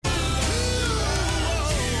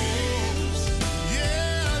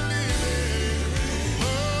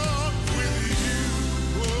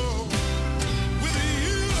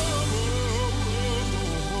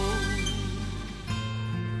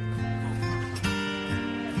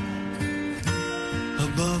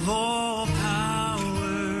above all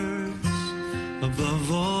powers,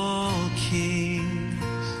 above all kings,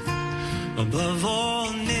 above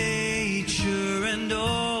all nature and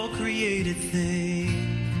all created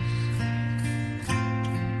things,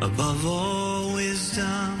 above all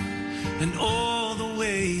wisdom and all the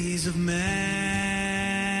ways of man.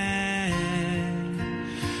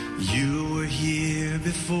 You were here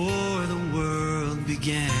before the world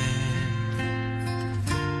began.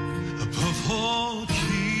 Above all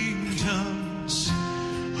kingdoms,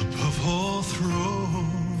 above all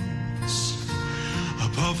thrones,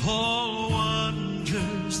 above all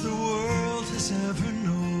wonders the world has ever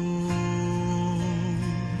known,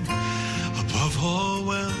 above all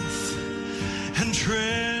wealth and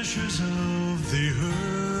treasures of the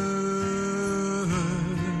earth,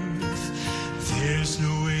 there's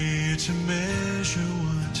no way to measure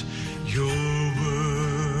what you're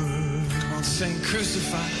worth. Come on, sing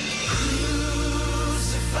Crucified.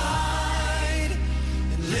 Crucified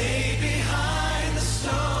and laid behind the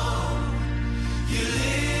stone, you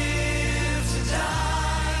live to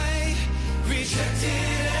die,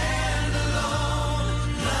 rejected and alone,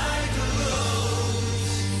 like a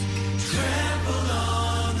rose trampled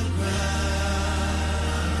on the ground.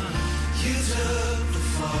 You took the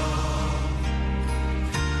fall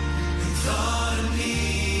and thought of me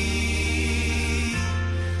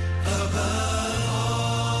above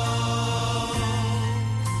all.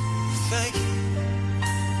 Thank you.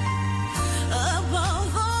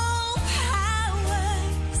 Above all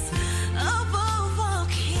powers, above all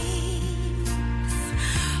kings,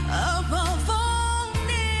 above all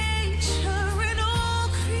nature and all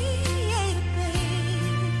created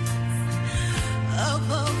things,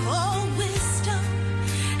 above all wisdom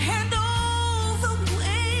and all the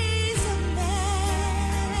ways of man.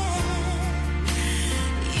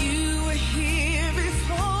 You were here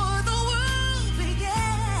before the world began.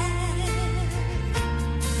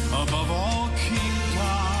 Above all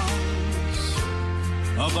kingdoms,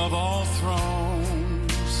 above all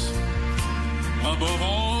thrones, above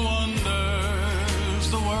all wonders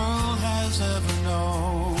the world has ever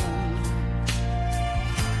known,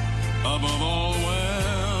 above all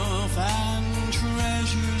wealth and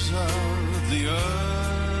treasures of the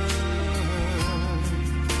earth,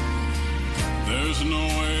 there's no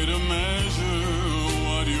way to measure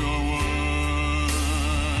what you're worth.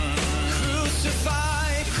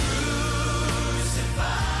 Crucified, crucified,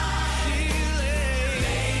 you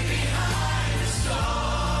laid behind the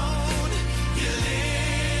stone. You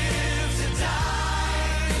live to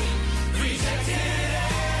die, rejected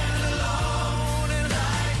and alone, and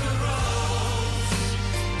like a rose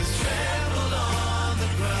that's trampled on the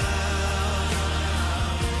ground.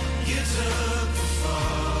 You took the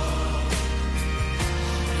fall.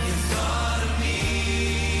 You thought of me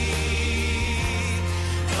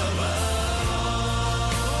above all.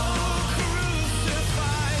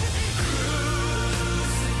 Crucified,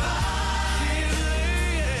 crucified, you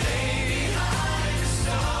lay behind the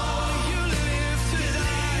stone. You live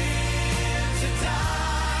to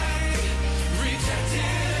die,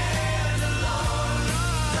 rejected and alone,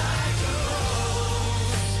 like a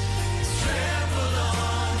rose trampled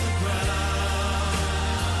on the ground.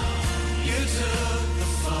 You took the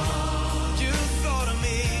fall. You thought of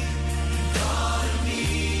me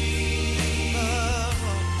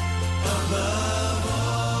above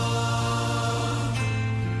all.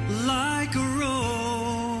 Like a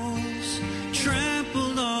rose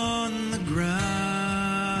trampled on the ground,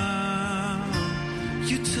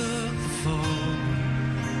 you took the fall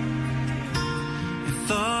and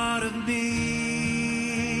thought of me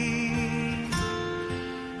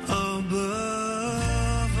above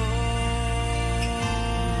all.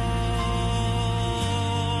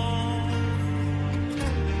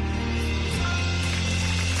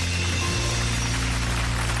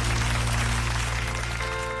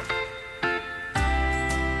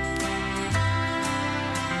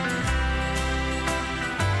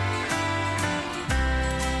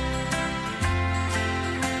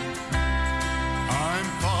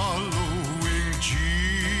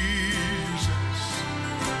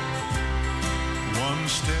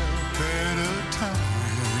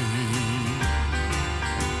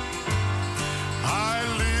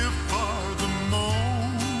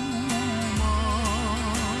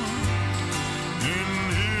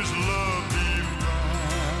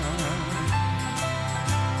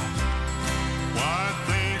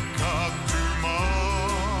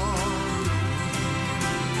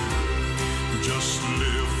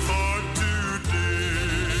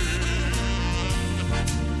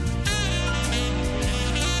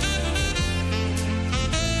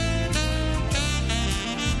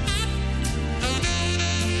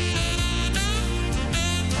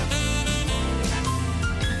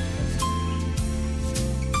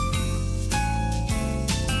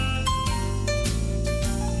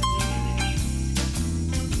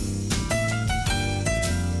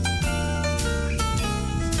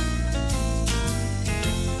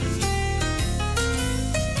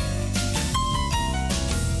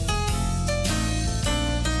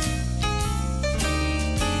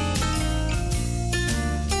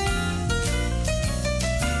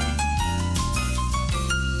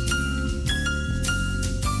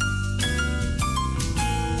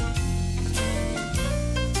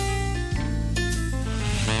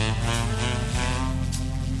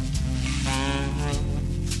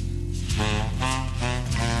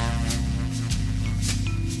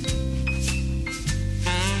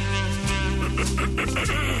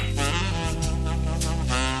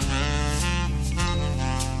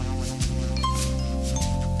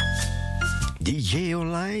 DJ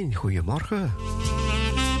Online, goedemorgen.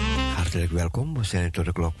 Hartelijk welkom. We zijn tot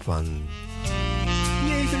de klok van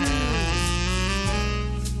 9 uur.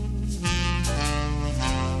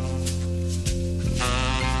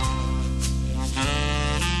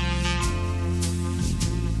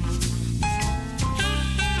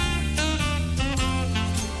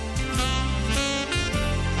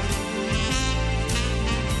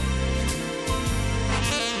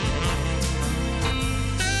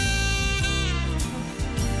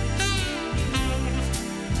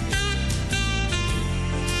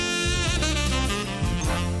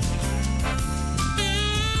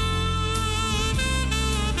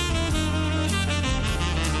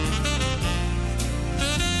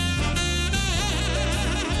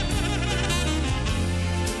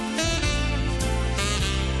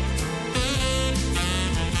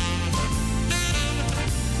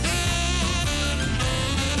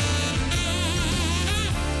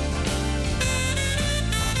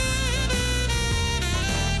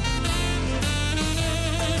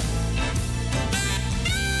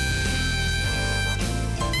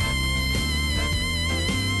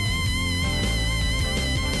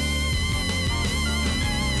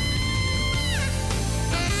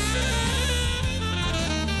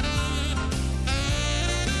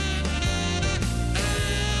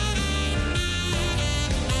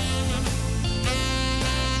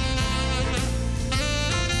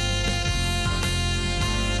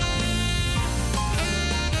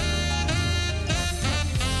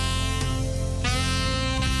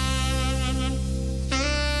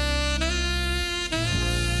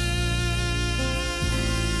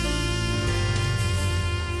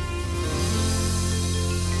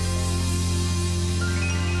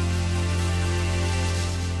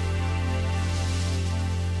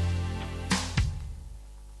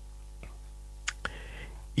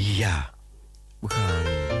 Ja, we gaan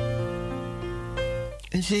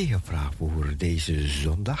een zegenvraag voor deze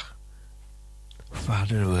zondag.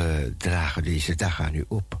 Vader, we dragen deze dag aan u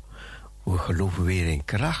op. We geloven weer in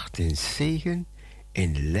kracht, in zegen,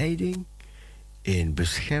 in leiding, in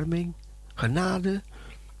bescherming, genade.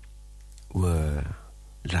 We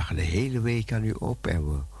dragen de hele week aan u op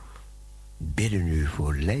en we bidden u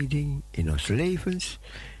voor leiding in ons levens.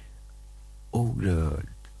 Ook de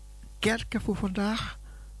kerken voor vandaag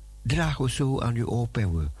dragen we zo aan u op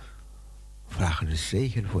en we vragen een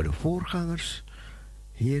zegen voor de voorgangers.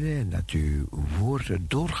 Heer, en dat uw woord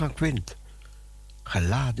doorgang vindt.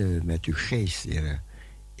 Geladen met uw geest, Heer.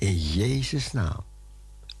 In Jezus' naam.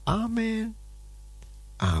 Amen.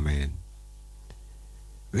 Amen.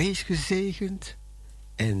 Wees gezegend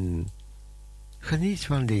en geniet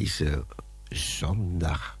van deze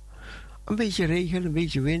zondag. Een beetje regen, een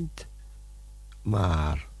beetje wind.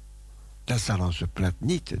 Maar dat zal onze pret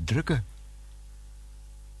niet drukken.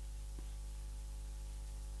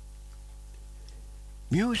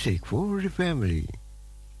 Music for the family.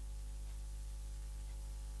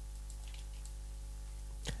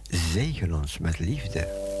 Zegen ons met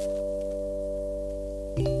liefde.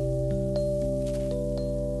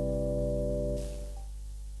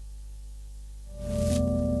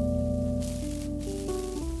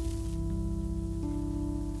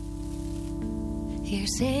 Heer,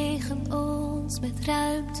 zegen ons met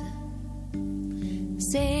ruimte.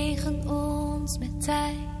 Zegen ons met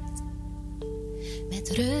tijd. Met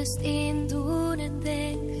rust in doen en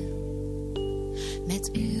denken.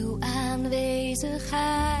 Met uw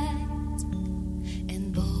aanwezigheid.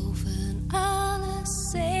 En boven alles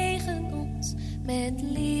zegen ons met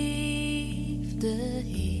liefde,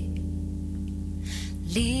 Heer.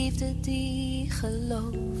 Liefde die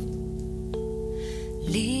gelooft.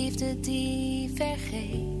 Liefde die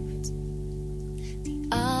vergeeft. Die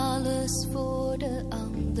alles voor de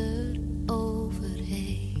ander over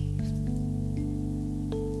heeft.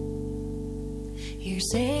 Heer,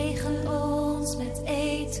 zegen ons met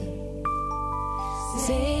eten.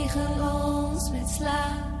 Zegen ons met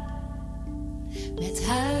slaap. Met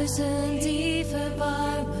huizen die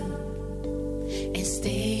verwarmen. En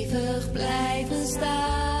stevig blijven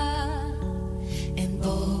staan. En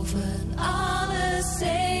boven alles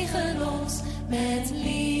zegen ons met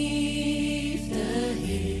liefde,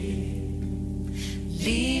 Heer.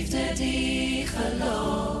 Liefde die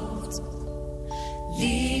gelooft.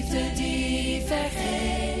 Liefde die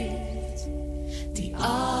vergeeft. Die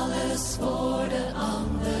alles voor de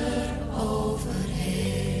ander over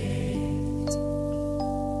heeft.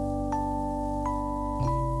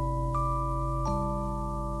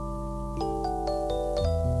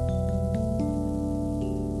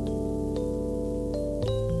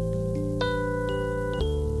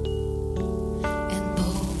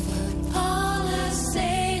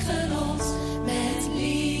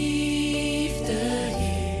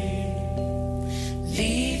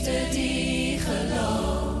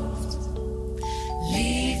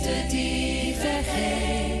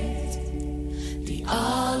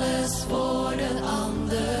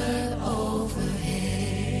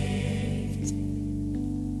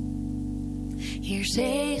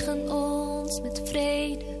 Zegen ons met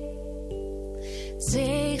vrede,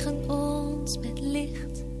 zegen ons met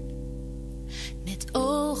licht, met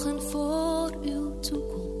ogen voor uw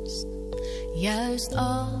toekomst, juist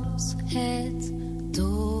als het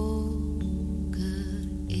donker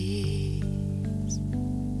is.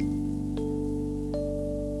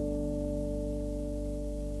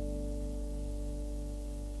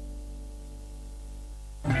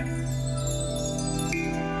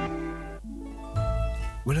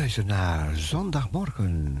 We luisteren naar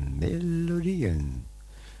zondagmorgen melodieën.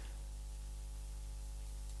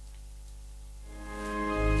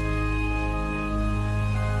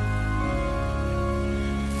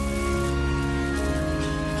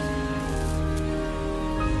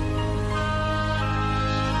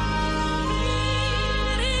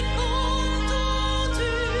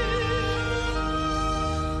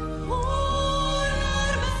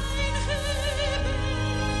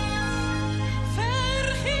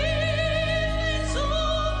 Vergeef ons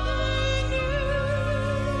zonde nu.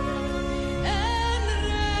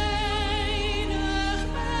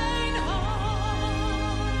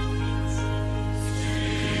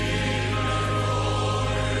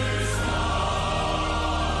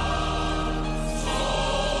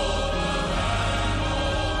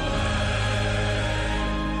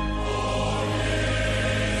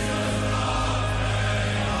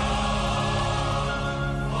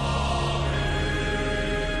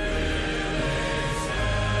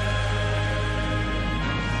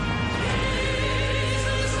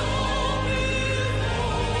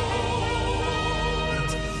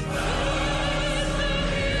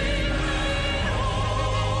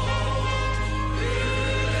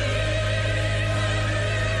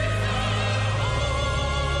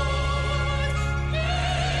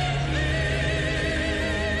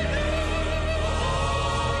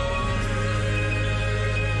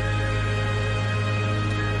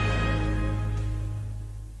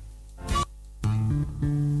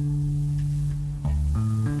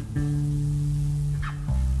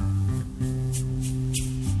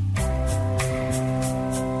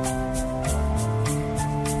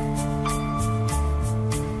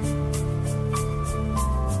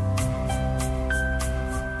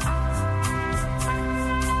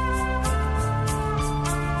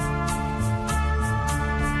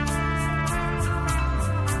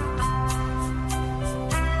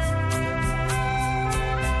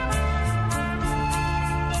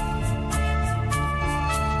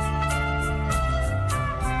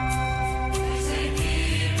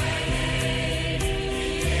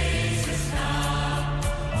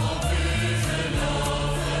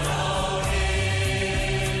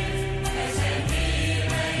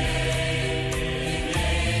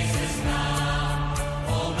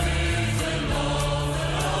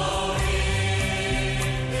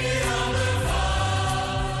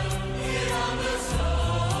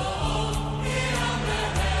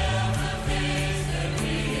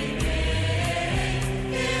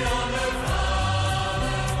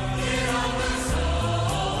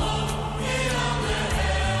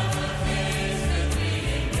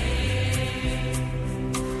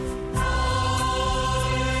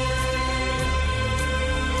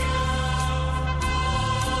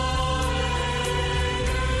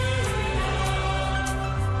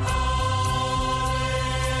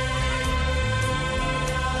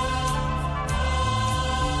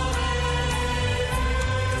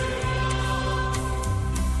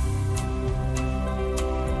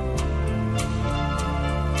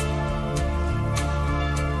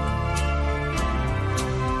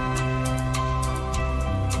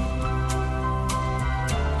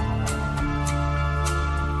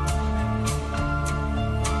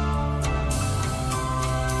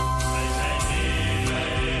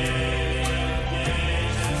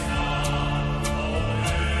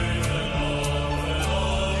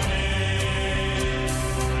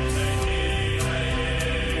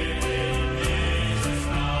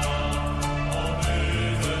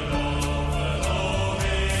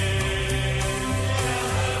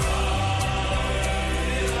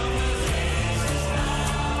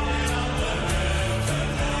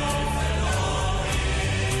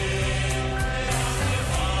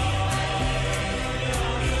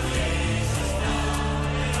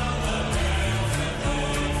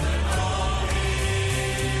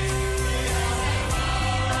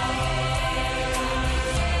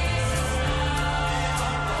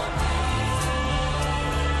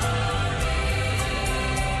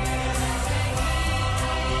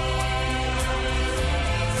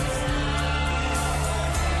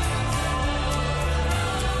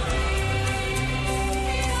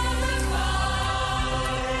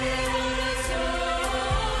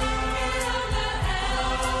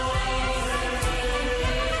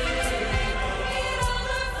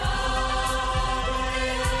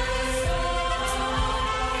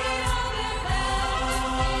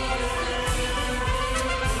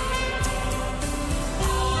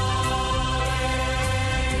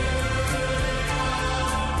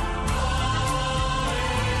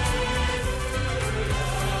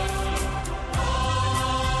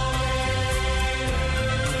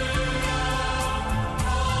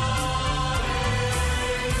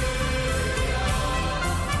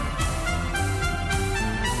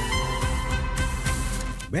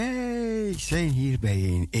 wij zijn hier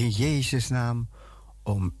bijeen in Jezus' naam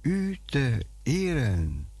om u te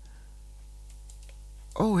eren.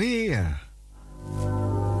 O Heer.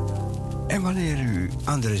 En wanneer u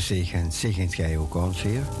anderen zegent, zegent gij ook ons,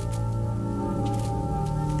 Heer.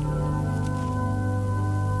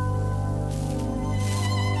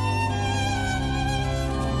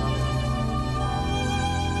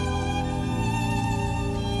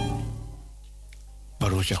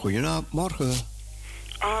 Parousia, goedemorgen.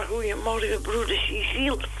 Goedemorgen, broeder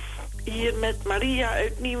Cecile. Hier met Maria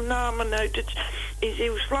uit Nieuwnamen in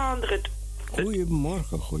Zeeuws-Vlaanderen.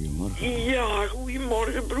 Goedemorgen. Ja,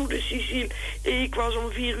 goedemorgen, broeder Cecile. Ik was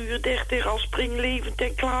om 4:30 al springlevend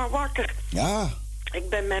en klaar wakker. Ja. Ik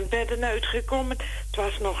ben mijn bedden uitgekomen. Het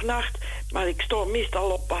was nog nacht, maar ik sta meestal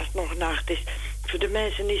op als het nog nacht is. Voor de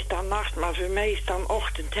mensen is het dan nacht, maar voor mij is het dan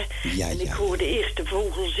ochtend, hè. Ja, en ik hoor de eerste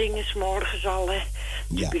vogels zingen 's morgens al, hè.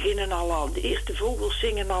 Die beginnen al. De eerste vogels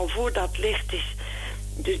zingen al voordat het licht is.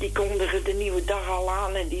 Dus die kondigen de nieuwe dag al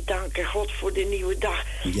aan en die danken God voor de nieuwe dag.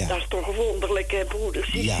 Ja. Dat is toch wonderlijk, hè, broeder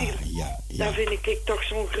Cecile? Ja. Dat vind ik toch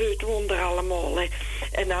zo'n groot wonder allemaal, hè.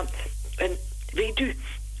 En weet u,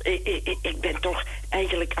 ik ben toch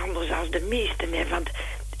eigenlijk anders dan de meesten, hè, want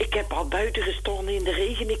ik heb al buiten gestaan in de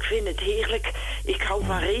regen. Ik vind het heerlijk. Ik hou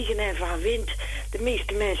van regen en van wind. De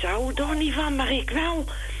meeste mensen houden er niet van, maar ik wel.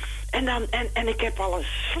 En ik heb al eens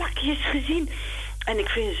slakjes gezien. En ik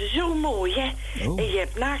vind ze zo mooi, hè. Oh. En je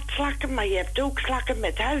hebt naaktslakken, maar je hebt ook slakken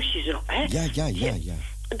met huisjes erop, hè. Ja.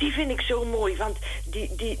 Die vind ik zo mooi, want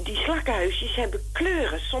die slakkenhuisjes hebben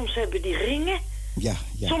kleuren. Soms hebben die ringen. Ja.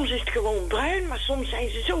 Soms is het gewoon bruin, maar soms zijn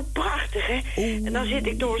ze zo prachtig, hè. En dan zit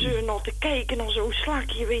ik door zo nog te kijken naar zo'n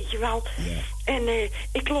slakje, weet je wel. Ja. En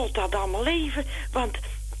ik laat dat allemaal leven, want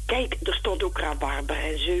kijk, er stond ook rabarber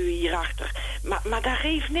en zeu hierachter. Maar daar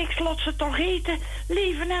geeft niks, laat ze toch eten.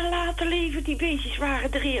 Leven en laten leven, die beestjes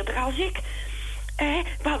waren er eerder als ik.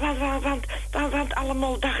 Want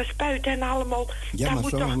allemaal dat gespuit en allemaal... Ja,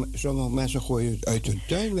 maar sommige mensen gooien het uit hun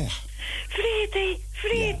tuin weg.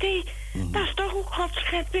 Vrede, dat is toch ook Gods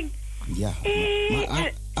schepping? Ja,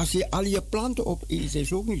 maar als je al je planten opeet,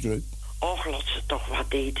 is ook niet leuk. Och, laat ze toch wat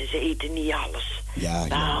eten. Ze eten niet alles.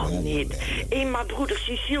 Ja, niet. Maar broeder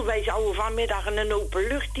Cecile, wij zouden vanmiddag een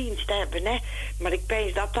openluchtdienst hebben, hè. Maar ik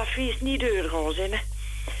pijs dat feest niet doorgaat, hè. Ik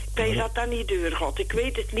pijs dat dat niet doorgaat. Ik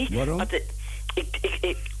weet het niet. Waarom?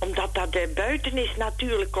 Omdat dat buiten is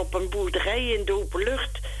natuurlijk op een boerderij in de open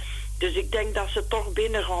lucht. Dus ik denk dat ze toch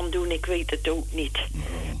binnen gaan doen. Ik weet het ook niet.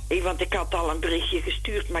 Want ik had al een berichtje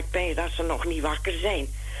gestuurd, maar ik denk dat ze nog niet wakker zijn.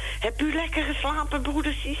 Heb u lekker geslapen,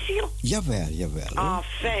 broeder Cecile? Jawel. Ah,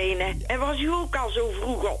 fijn, hè. Ja. En was u ook al zo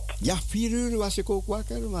vroeg op? Ja, 4 was ik ook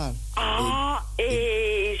wakker, maar...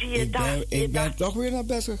 Zie je dat? Ik ben toch weer naar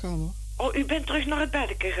bed gegaan, hoor. Oh, u bent terug naar het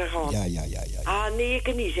bedje gegaan? Ja. Nee,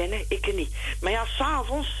 ik niet, hè. Ik niet. Maar ja,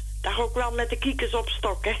 s'avonds, daar ook wel met de kiekers op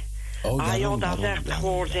stok, hè. Dat is echt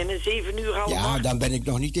gewoon zin. 7 uur al. Ja, dan ben ik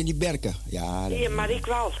nog niet in die berken. Ja, nee, maar ik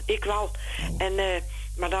wel. Oh. En,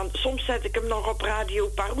 maar dan, soms zet ik hem nog op radio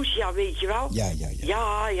Parousia, weet je wel?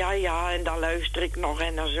 Ja, en dan luister ik nog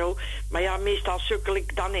en dan zo. Maar ja, meestal sukkel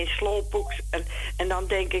ik dan in sloopboeks. En dan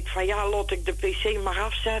denk ik van, ja, laat ik de pc maar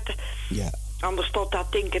afzetten. Ja. Anders tot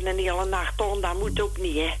dat tinken een hele nacht on. Dat moet ook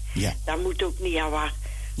niet, hè? Ja. Dat moet ook niet, waar.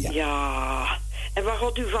 Ja. En wat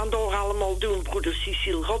gaat u vandaag allemaal doen, broeder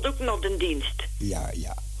Cecile? Gaat ook nog een dienst? Ja.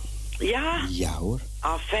 Ja? Ja, hoor.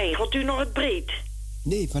 Fijn. Gaat u nog het breed?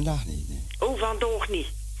 Nee, vandaag niet. Nee. Oh, vandaag niet?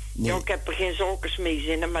 Nee. Ja, ik heb er geen zaken mee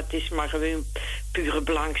zinnen, maar het is maar gewoon pure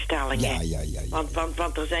belangstelling. Ja.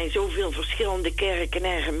 Want er zijn zoveel verschillende kerken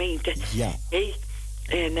en gemeenten. Ja. Hey?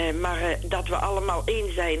 Maar dat we allemaal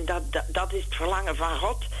één zijn, dat is het verlangen van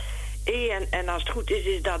God. En als het goed is,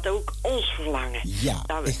 is dat ook ons verlangen. Ja,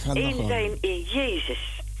 dat we één zijn in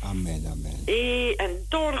Jezus. Amen. En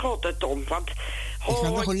door God het om. Want, ik ga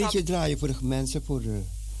nog een liedje draaien voor de mensen.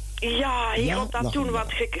 Ja, je gaat dat doen,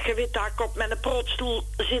 want je weet dat ik op mijn broodstoel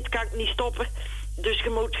zit, kan ik niet stoppen. Dus je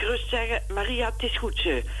moet gerust zeggen, Maria, het is goed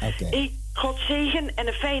zo. Oké. God zegen en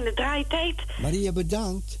een fijne draaitijd. Maria,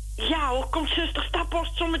 bedankt. Ja hoor, komt zuster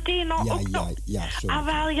Staphorst zo meteen nog ook nog. Ja, zo.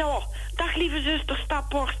 Wel ja. Dag lieve zuster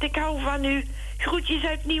Staphorst, ik hou van u. Groetjes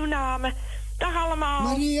uit Nieuwnamen. Dag allemaal.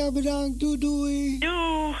 Maria, bedankt. Doei.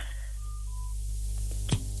 Doei.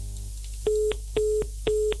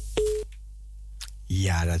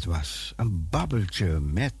 Ja, dat was een babbeltje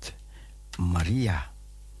met Maria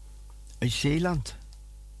uit Zeeland.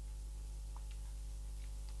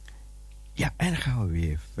 Ja, en dan gaan we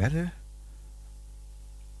weer verder.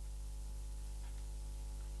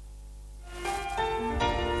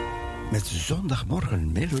 Met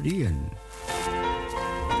zondagmorgen melodieën.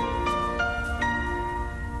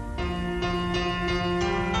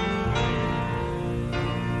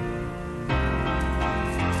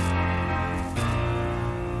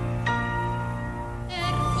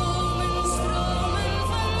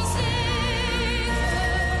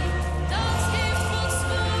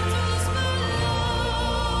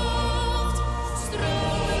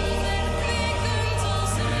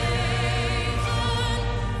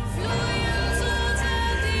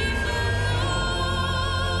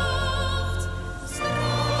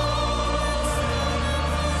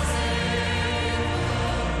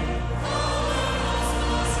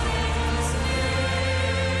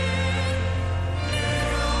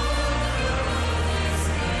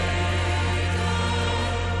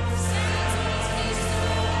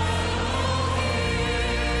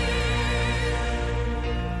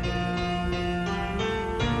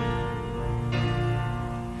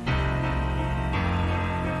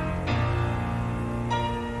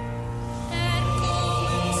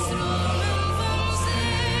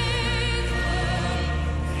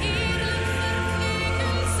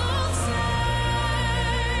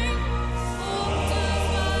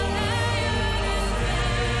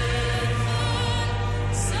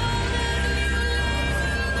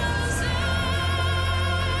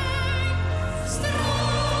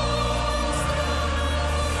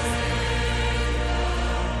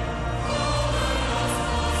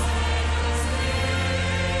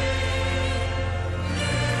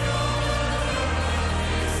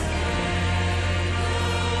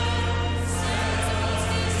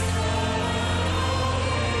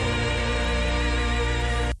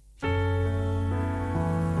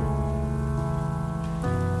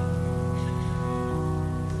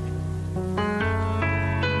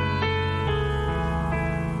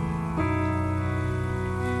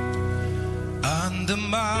 de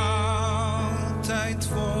maaltijd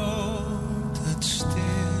wordt het stil.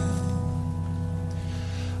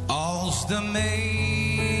 Als de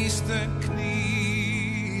meester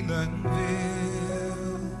knielen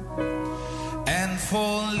wil en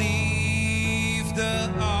vol liefde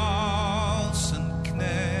als een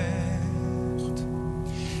knecht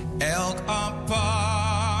elk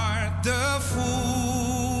apart de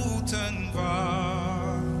voeten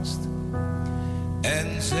wast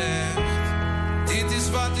en zegt: dit is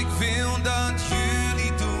wat ik wil dat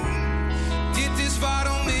jullie doen. Dit is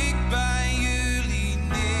waarom ik bij jullie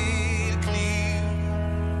neerkniel.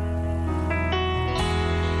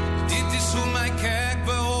 Dit is hoe mijn kerk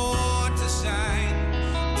behoort te zijn.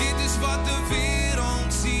 Dit is wat de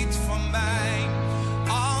wereld ziet van mij.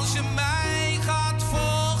 Als je mij gaat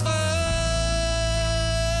volgen,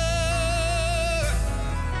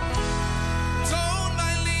 toon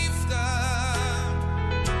mijn liefde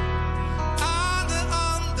aan de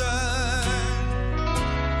ander,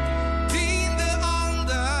 dien de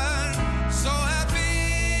ander. Zo heb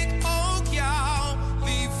ik ook jou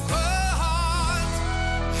lief gehad.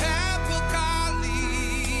 Heb elkaar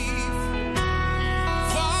lief,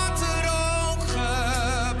 wat er ook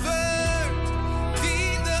gebeurt.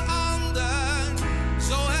 Dien de ander,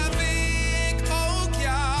 zo heb ik ook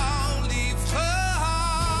jou lief gehad.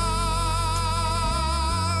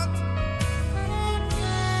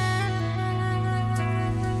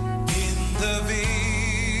 In de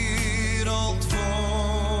wereld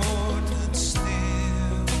wordt het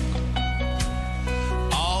stil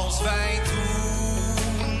als wij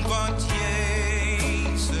doen wat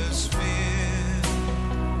Jezus wil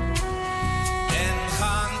en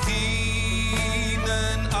gaan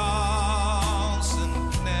dienen als een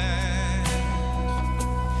knecht,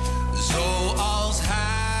 zoals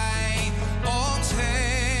Hij ons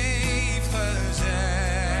heeft gezegd.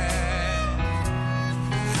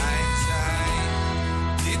 Hij zei: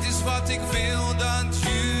 dit is wat ik wil dat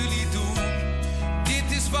jullie doen.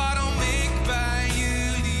 Dit is waarom ik bij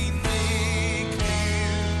jullie neerkniel.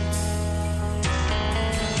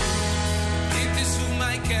 Dit is hoe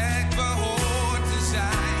mijn kerk behoort te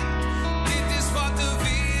zijn. Dit is wat de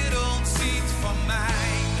wereld ziet van mij.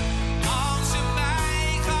 Als je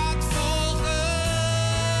mij gaat volgen,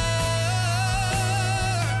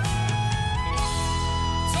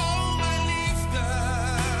 toon mijn liefde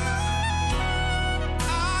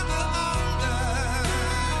aan de ander,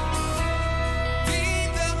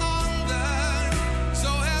 dien de ander.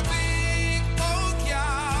 Zo heb ik ook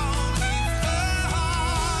jou lief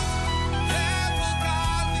gehad. Heb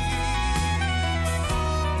elkaar lief,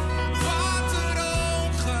 wat er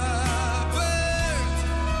ook gebeurt.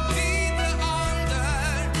 Dien de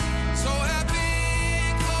ander, zo heb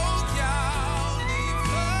ik ook jou lief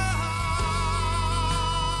gehad.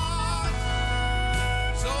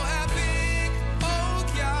 Zo heb ik ook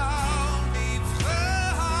jou lief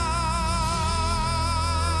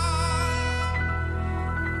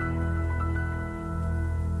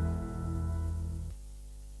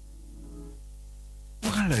We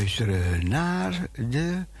gaan luisteren naar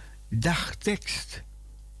de dagtekst.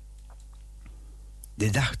 De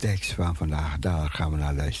dagtekst van vandaag, daar gaan we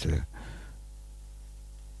naar luisteren.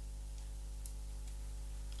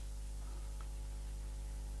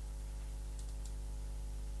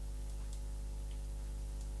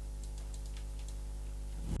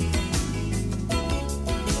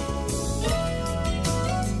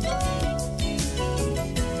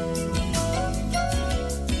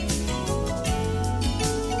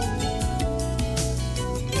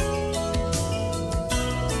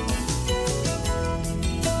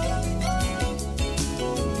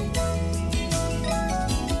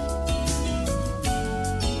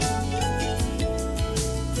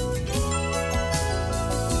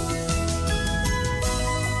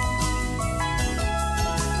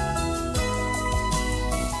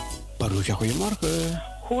 Parousia, goedemorgen.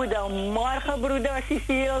 Goedemorgen, broeder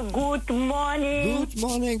Cecile. Good morning. Good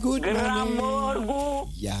morning, good morning. Gramorgo.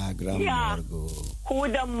 Ja, gramorgo.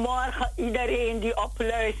 Goedemorgen iedereen die op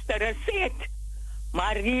luisteren zit.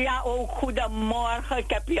 Maria ook, goedemorgen. Ik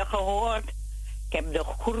heb je gehoord. Ik heb de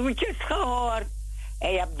groetjes gehoord.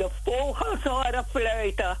 En je hebt de vogels horen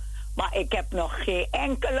fluiten. Maar ik heb nog geen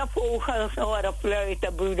enkele vogels horen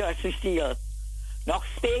fluiten, broeder Cecile. Nog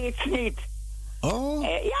steeds niet. Oh?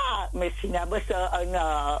 Ja, misschien hebben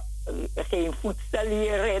ze geen voedsel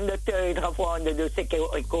hier in de tuin gevonden. Dus ik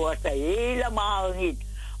hoor ze helemaal niet.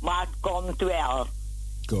 Maar het komt wel.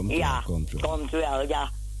 Komt wel, ja.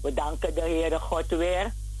 We danken de Heere God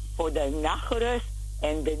weer voor de nachtrust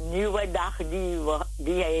en de nieuwe dag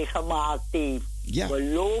die Hij gemaakt heeft. Ja. We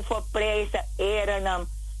loven, prijzen, eren Hem,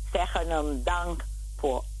 zeggen Hem dank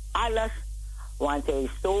voor alles. Want hij is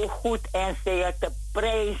zo goed en zeer te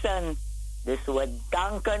prijzen. Dus we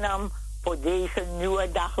danken hem voor deze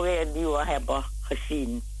nieuwe dag weer die we hebben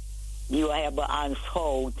gezien. Die we hebben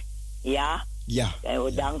aanschouwd. Ja? Ja. En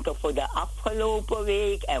we danken voor de afgelopen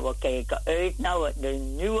week. En we kijken uit naar de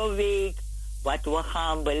nieuwe week. Wat we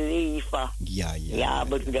gaan beleven. Ja,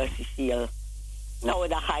 broeder Cecile. Nou,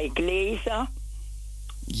 dan ga ik lezen.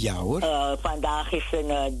 Ja hoor. Vandaag is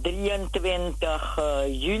een 23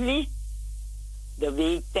 juli. De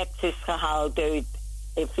weektekst is gehaald uit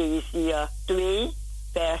Efesië 2,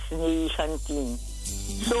 vers 19.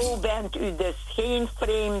 Zo bent u dus geen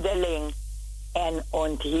vreemdeling en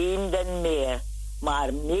ontheemden meer,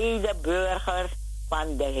 maar medeburgers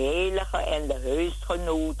van de heiligen en de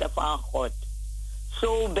huisgenoten van God.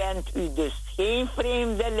 Zo bent u dus geen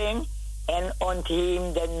vreemdeling en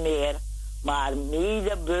ontheemden meer, maar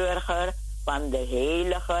medeburger van de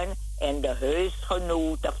heiligen en de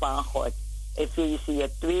huisgenoten van God. Efesië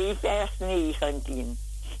 2, vers 19.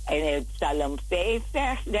 En uit Psalm 5,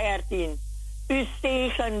 vers 13. U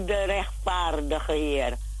zegent de rechtvaardige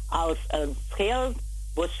Heer. Als een schild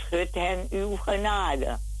beschut hen uw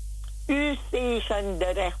genade. U zegent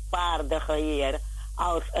de rechtvaardige Heer.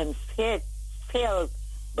 Als een schild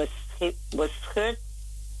beschut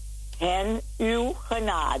hen uw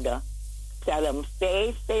genade. Psalm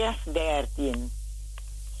 5, vers 13.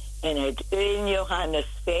 En uit 1 Johannes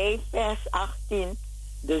 5, vers 18.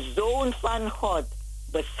 De Zoon van God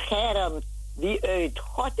beschermt wie uit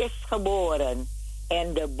God is geboren.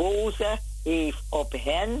 En de boze heeft op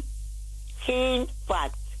hen geen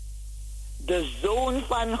vat. De Zoon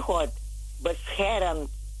van God beschermt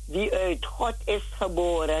wie uit God is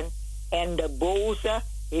geboren. En de boze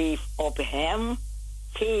heeft op hem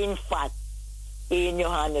geen vat. 1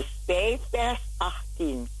 Johannes 5, vers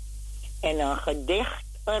 18. En een gedicht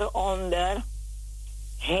eronder.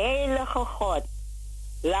 Heilige God,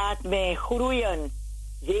 laat mij groeien,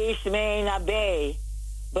 wees mij nabij,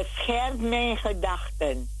 bescherm mijn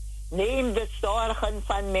gedachten, neem de zorgen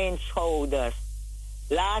van mijn schouders.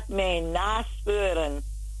 Laat mij naspeuren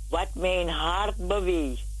wat mijn hart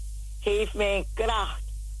beweegt. Geef mij kracht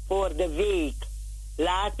voor de week.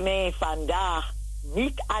 Laat mij vandaag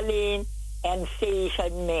niet alleen en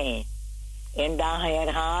zegen mij. En dan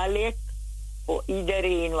herhaal ik voor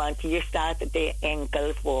iedereen, want hier staat het in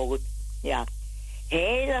enkelvoud. Ja.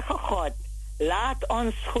 Heilige God, laat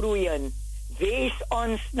ons groeien, wees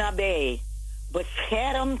ons nabij,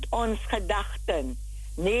 beschermt ons gedachten,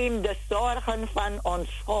 neem de zorgen van ons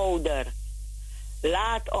schouder.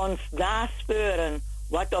 Laat ons naspeuren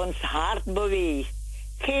wat ons hart beweegt.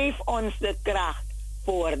 Geef ons de kracht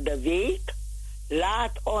voor de week.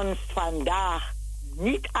 Laat ons vandaag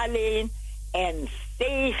niet alleen en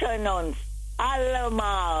zegen ons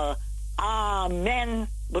allemaal. Amen,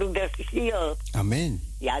 broeder Cecile. Amen.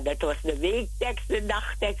 Ja, dat was de weektekst, de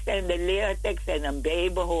dagtekst en de leertekst en een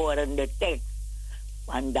bijbehorende tekst.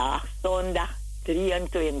 Vandaag zondag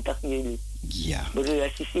 23 juli. Ja.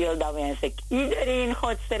 Broeder Cecile, dan wens ik iedereen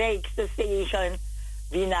Gods rijkste zegen.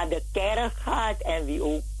 Wie naar de kerk gaat en wie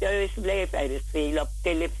ook thuis blijft. Er is veel op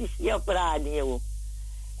televisie, op radio.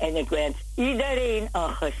 En ik wens iedereen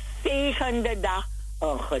een gezegende dag,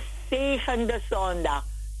 een gezegende zondag.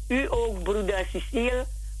 U ook, broeder Cecile,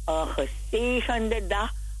 een gezegende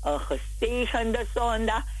dag, een gezegende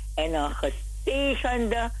zondag en een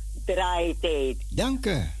gezegende draaitijd. Dank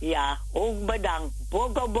u. Ja, ook bedankt.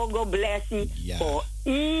 Bogo bogo blessie voor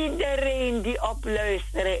iedereen die op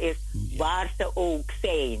luisteren is, waar ze ook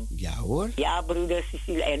zijn. Ja hoor. Ja, broeder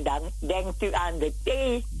Cecile. En dan denkt u aan de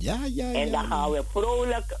thee. Ja. En dan gaan we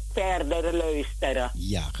vrolijk verder luisteren.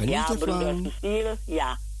 Ja, geniet ervan. Ja, broeder Cecile.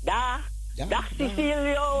 Ja, dag. Dag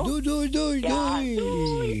Cecilio. Doei. Ja,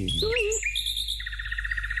 doei.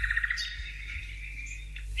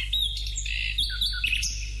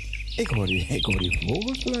 Ik hoor die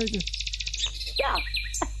vogels fluiten. Ja,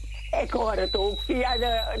 ik hoor het ook via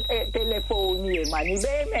de telefoon hier, maar niet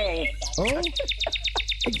bij mij. Oh,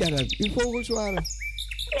 ik dacht dat uw vogels waren.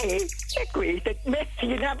 Nee, ik weet het.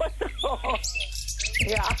 Misschien hebben ze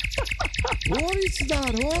ja. Hoor iets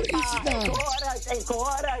daar. Ik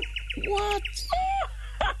hoor het.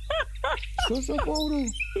 Wat? Zo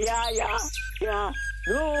vogel. Ja.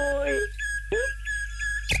 Doei.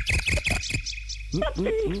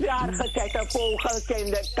 Daar gezet een vogeltje in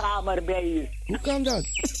de kamer bij u. Hoe kan dat?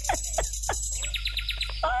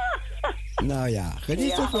 Nou ja,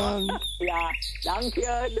 geniet ervan. Ja, dank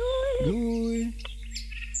je. Doei.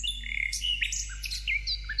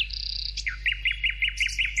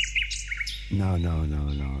 Nou.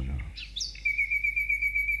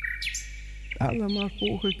 Allemaal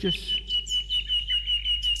vogeltjes.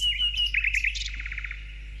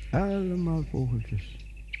 Allemaal vogeltjes.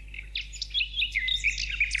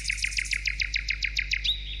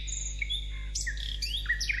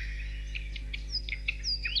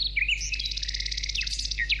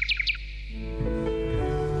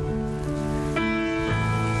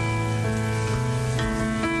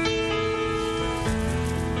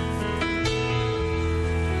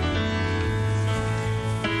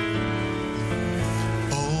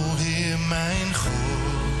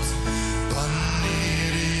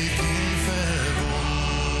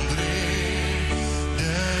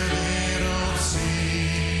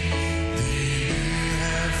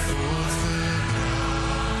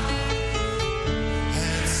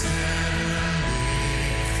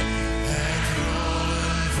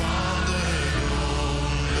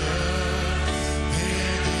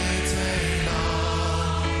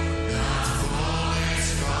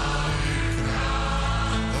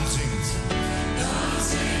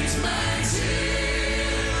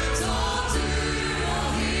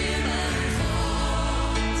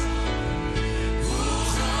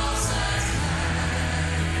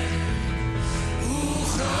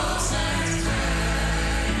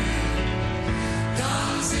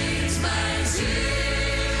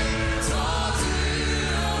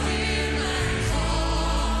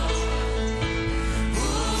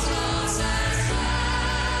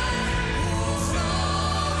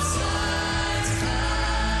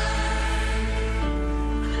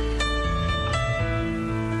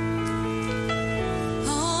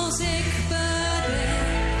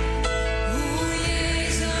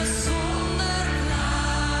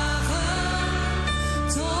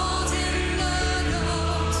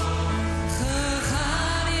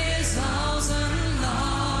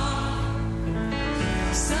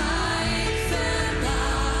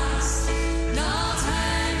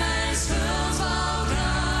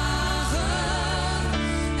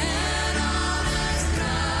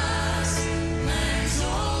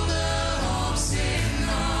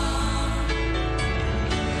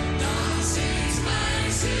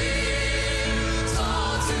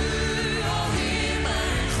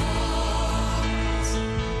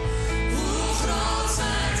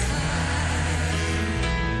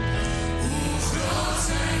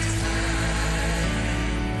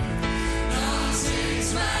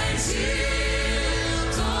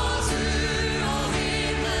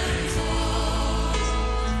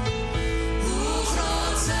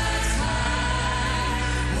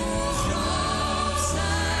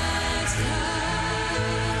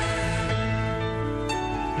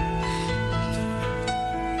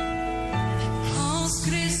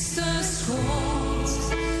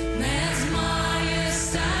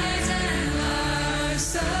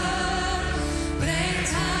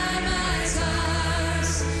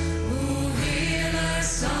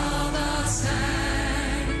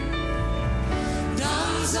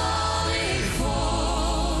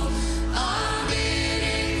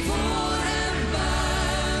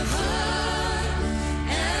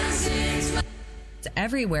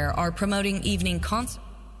 Everywhere are promoting evening concerts.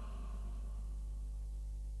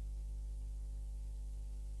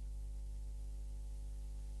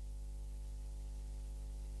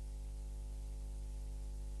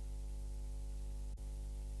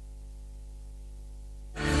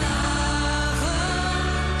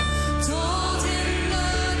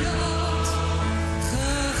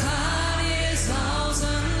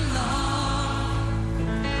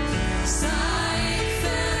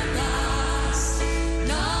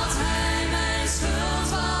 Dat hij mijn schuld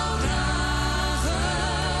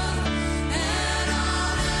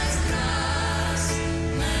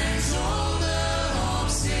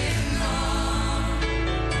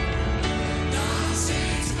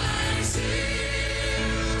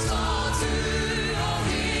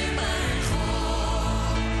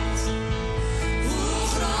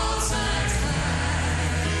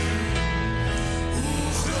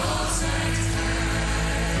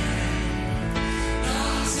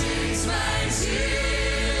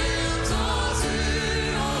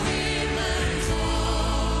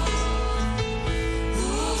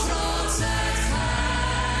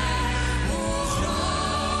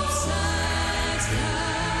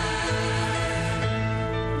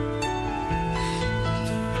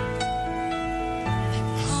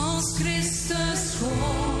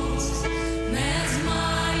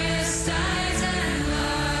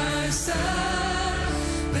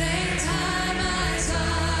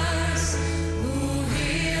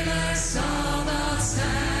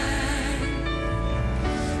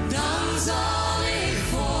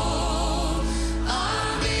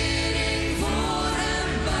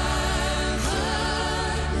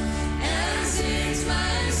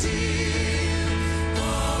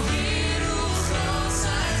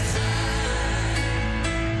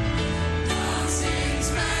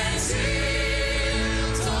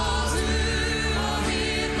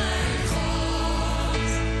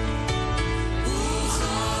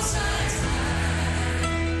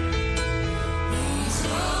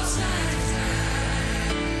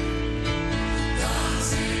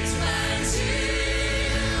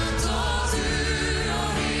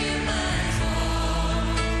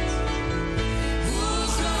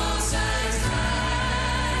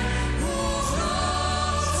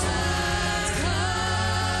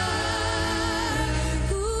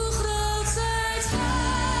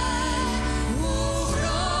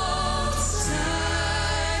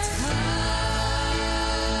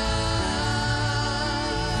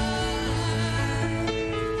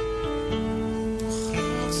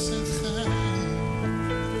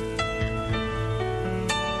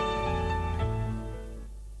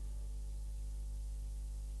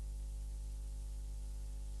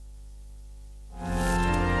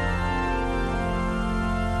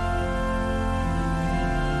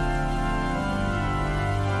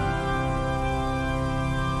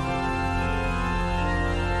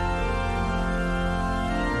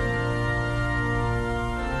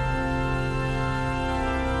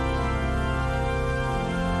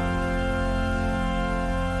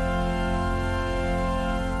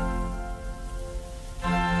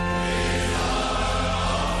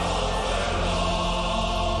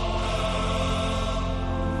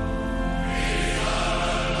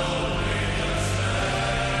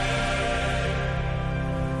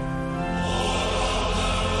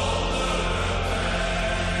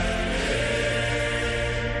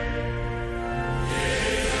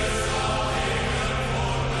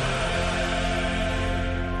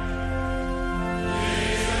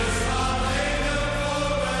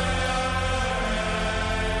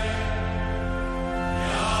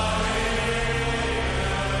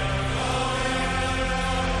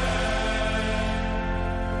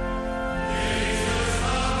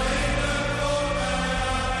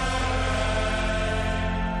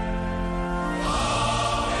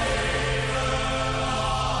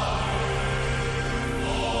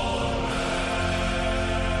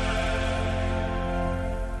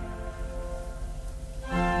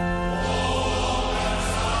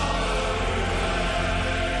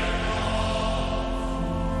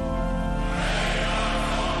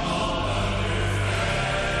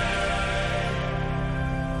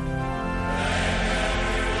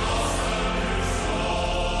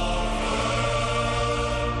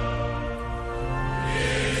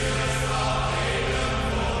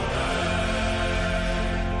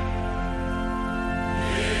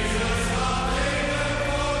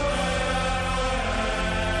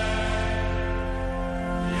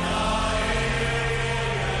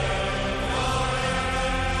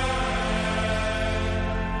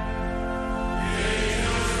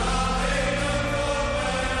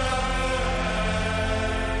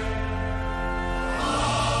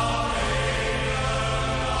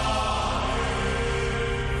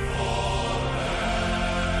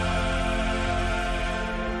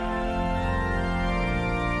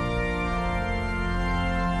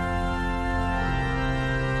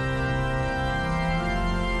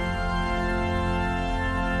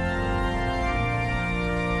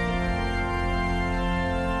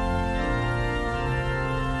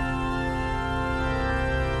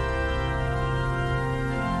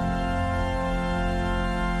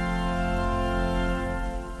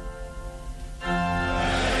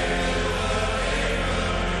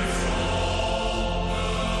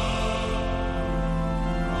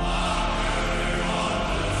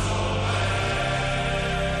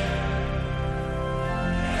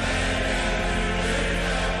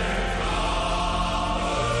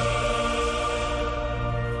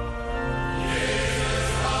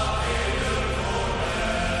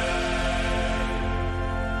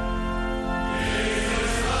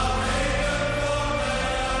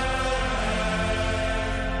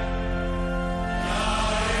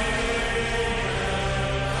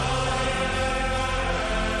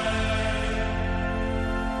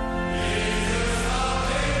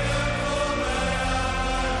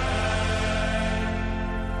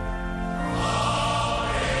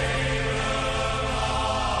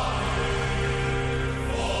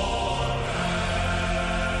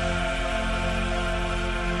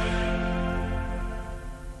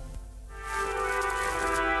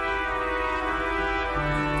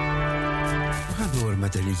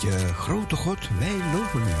met een liedje Grote God, wij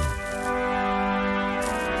loven u.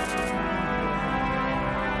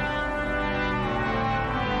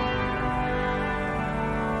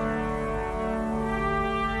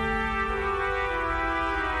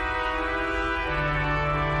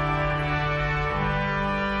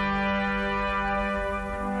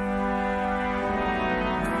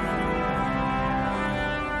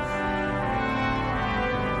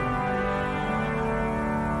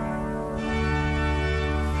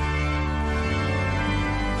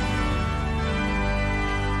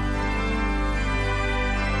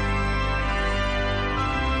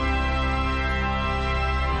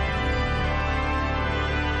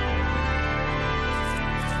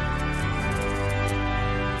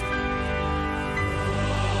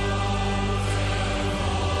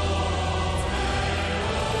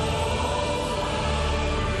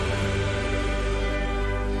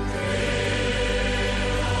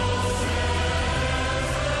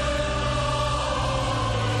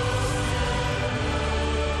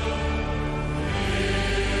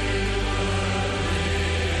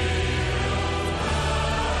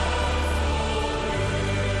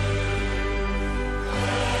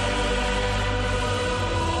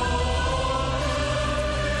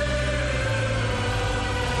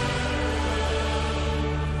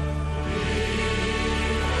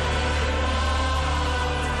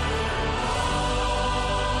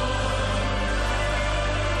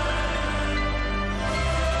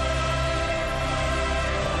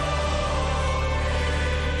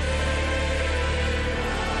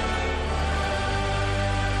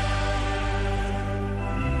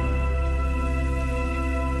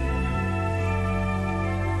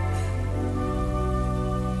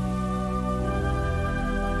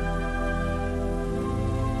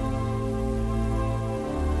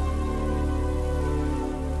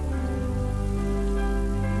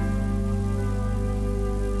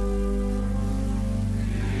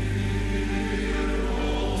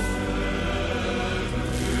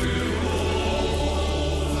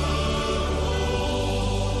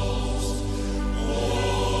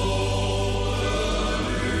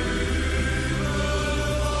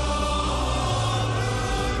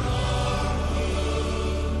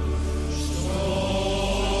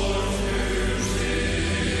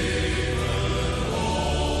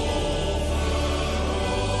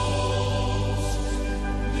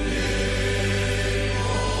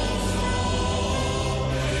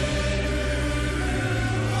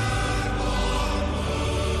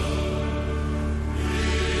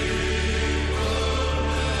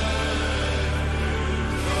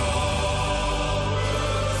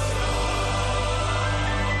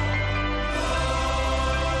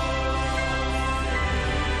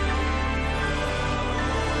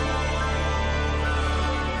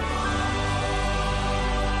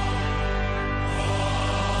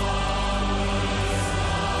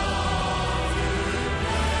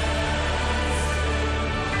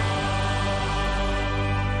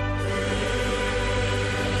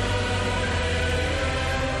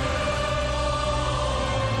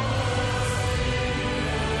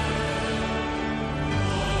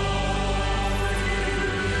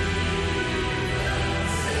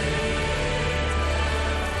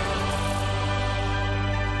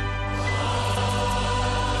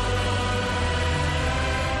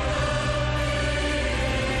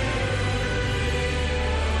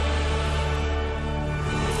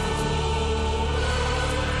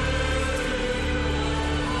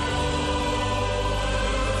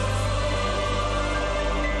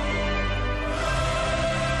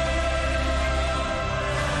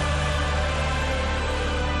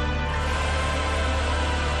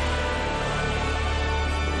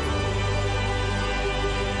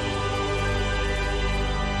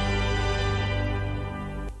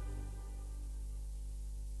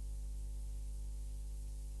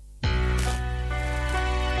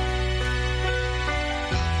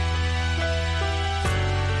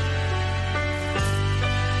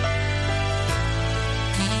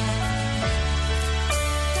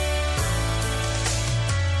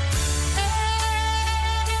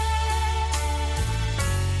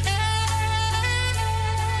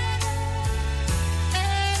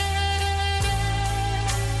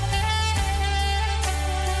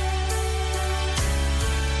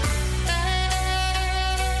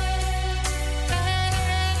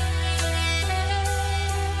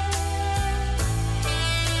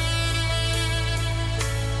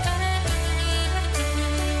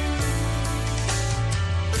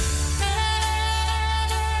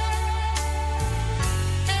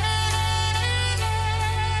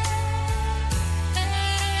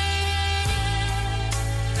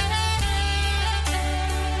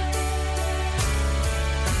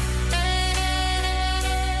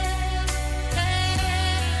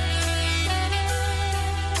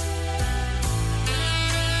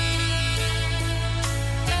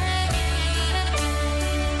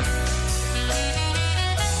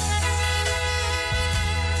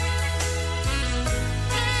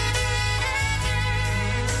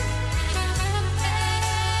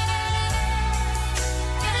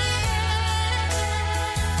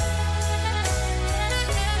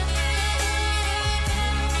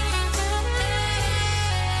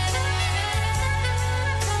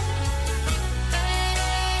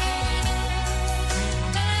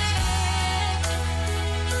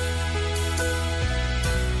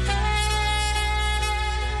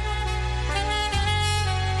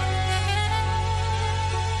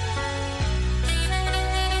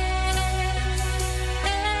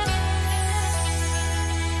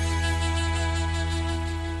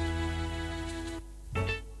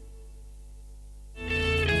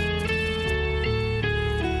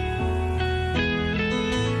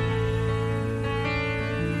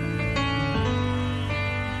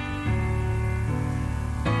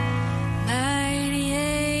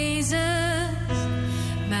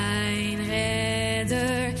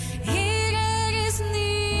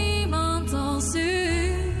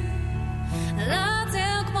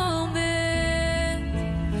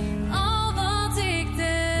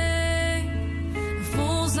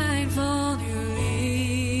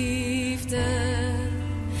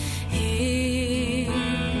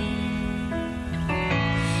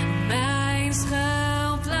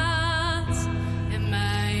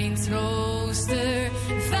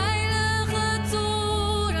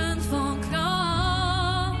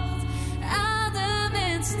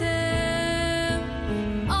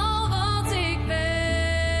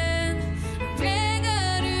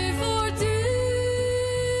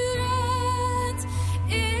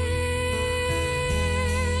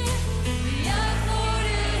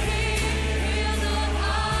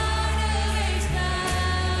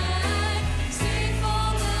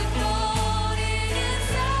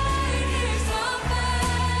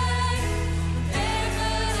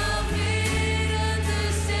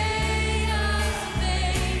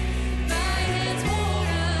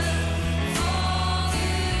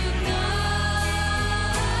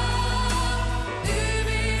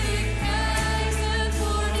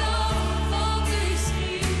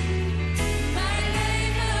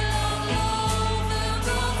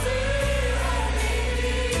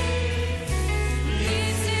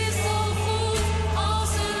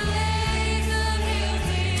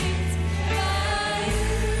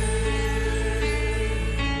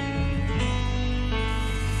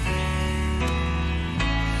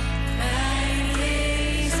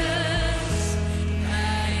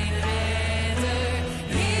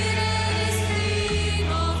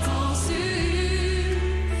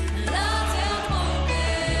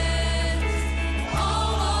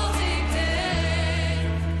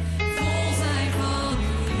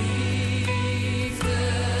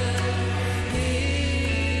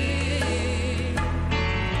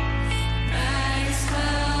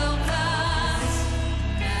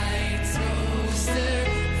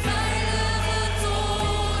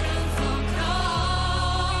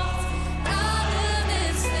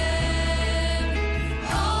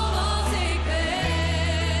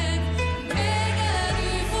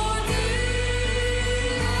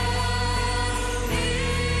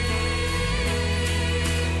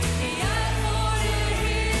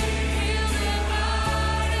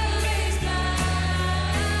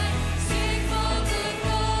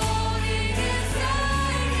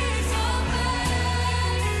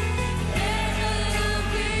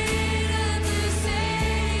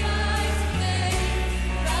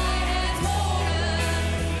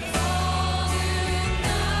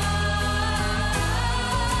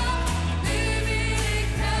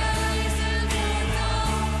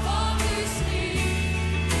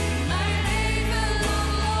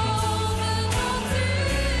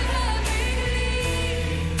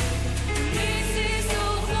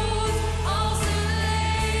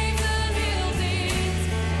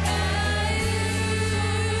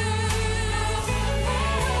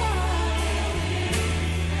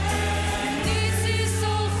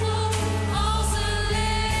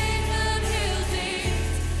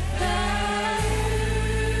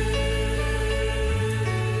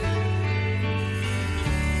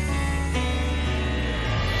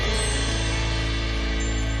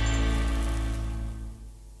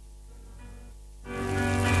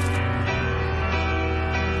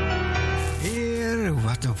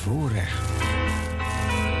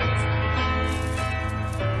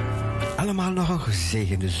 allemaal nog een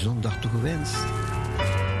gezegende zondag toegewenst.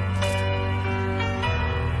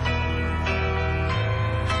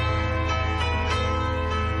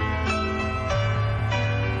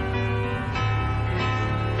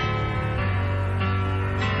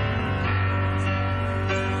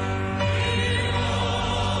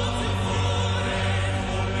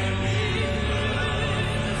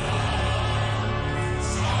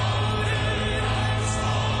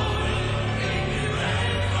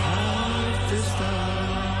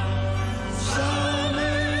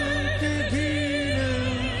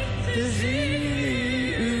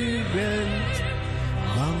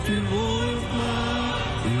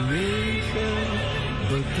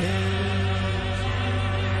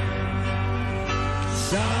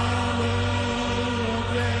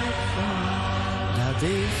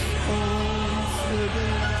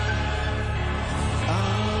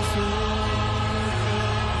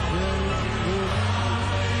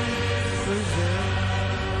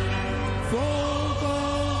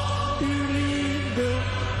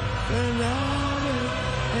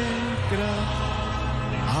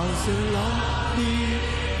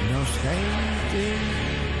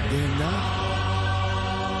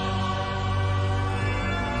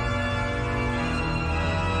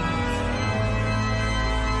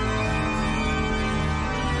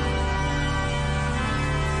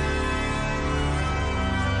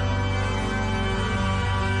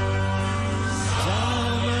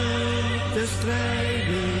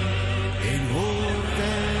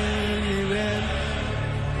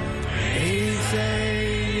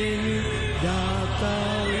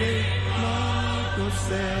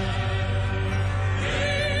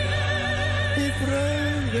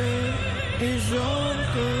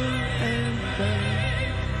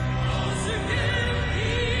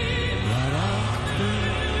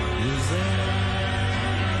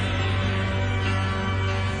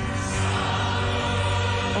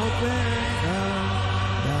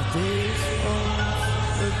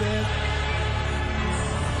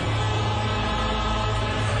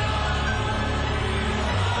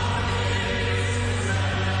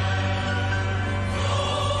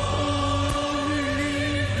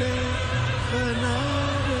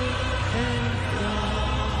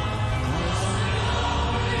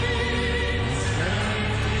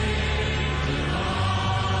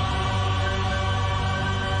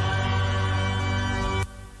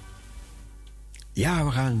 Ja,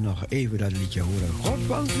 we gaan nog even dat liedje horen. God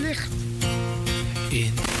van het licht.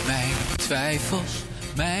 In mijn twijfels,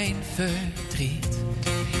 mijn verdriet,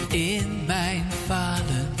 in mijn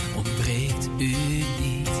falen ontbreekt u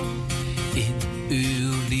niet. In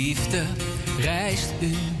uw liefde reist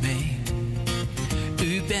u mee.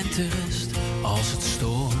 U bent de rust als het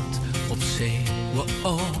stormt op zee.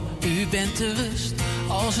 Oh, oh, u bent de rust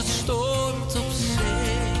als het stormt op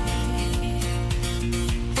zee.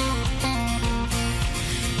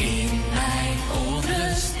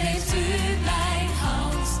 Onrust heeft u mijn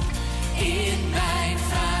hand. In mijn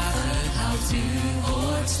vragen houdt uw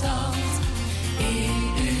woord stand.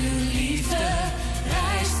 In uw liefde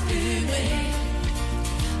reist u mee.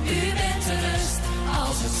 U bent de rust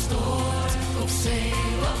als het stormt op zee.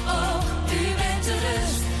 Oh, oh, u bent de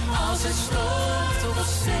rust als het stormt op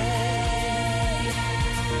zee.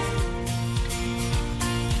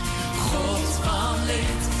 God van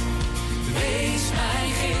licht, wees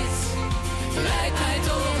mijn gids. Leid mij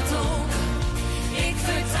door het donker, ik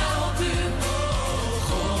vertrouw op u.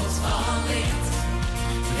 God van licht,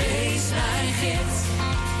 wees mijn gids.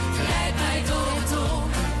 Leid mij door het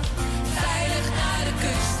donker, veilig naar de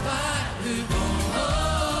kust waar u woont.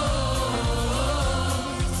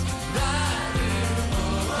 Waar u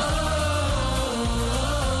woont.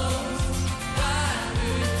 Waar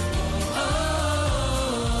u woont.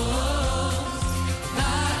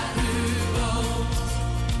 Waar u woont.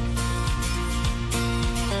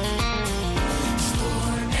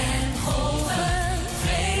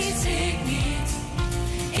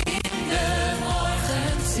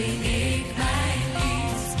 Zing ik mijn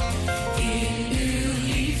lied. In uw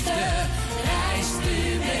liefde reist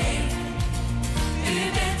u mee.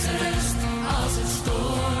 U bent de rust als het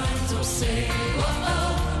stormt op zee. Oh,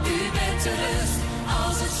 oh, u bent de rust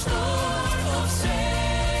als het stormt op zee.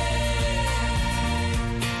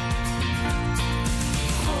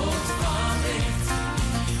 God van licht,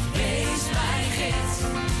 wees mijn gids.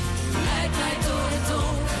 Leid mij door het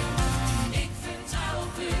donker, ik vertrouw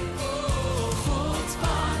op u.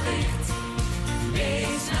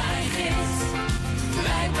 Wees mijn gids,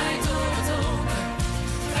 leid mij door het donker,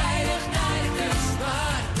 veilig naar de kust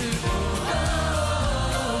waar u woont.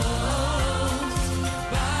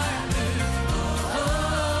 Waar u woont.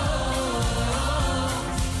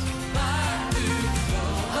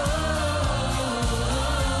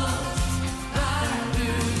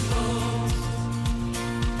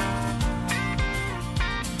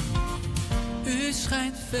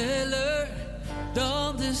 feller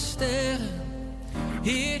dan de sterren.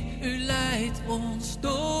 Heer, u leidt ons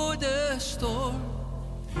door de storm.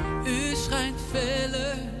 U schijnt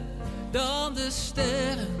feller dan de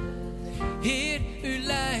sterren. Heer, u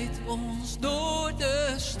leidt ons door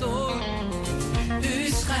de storm. U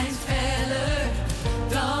schijnt feller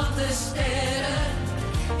dan de sterren.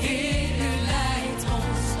 Heer, u leidt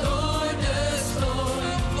ons door de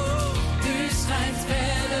storm. U schijnt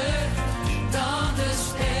feller dan de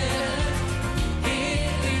sterren. Heer,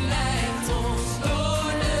 u leidt ons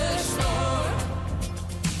door de storm.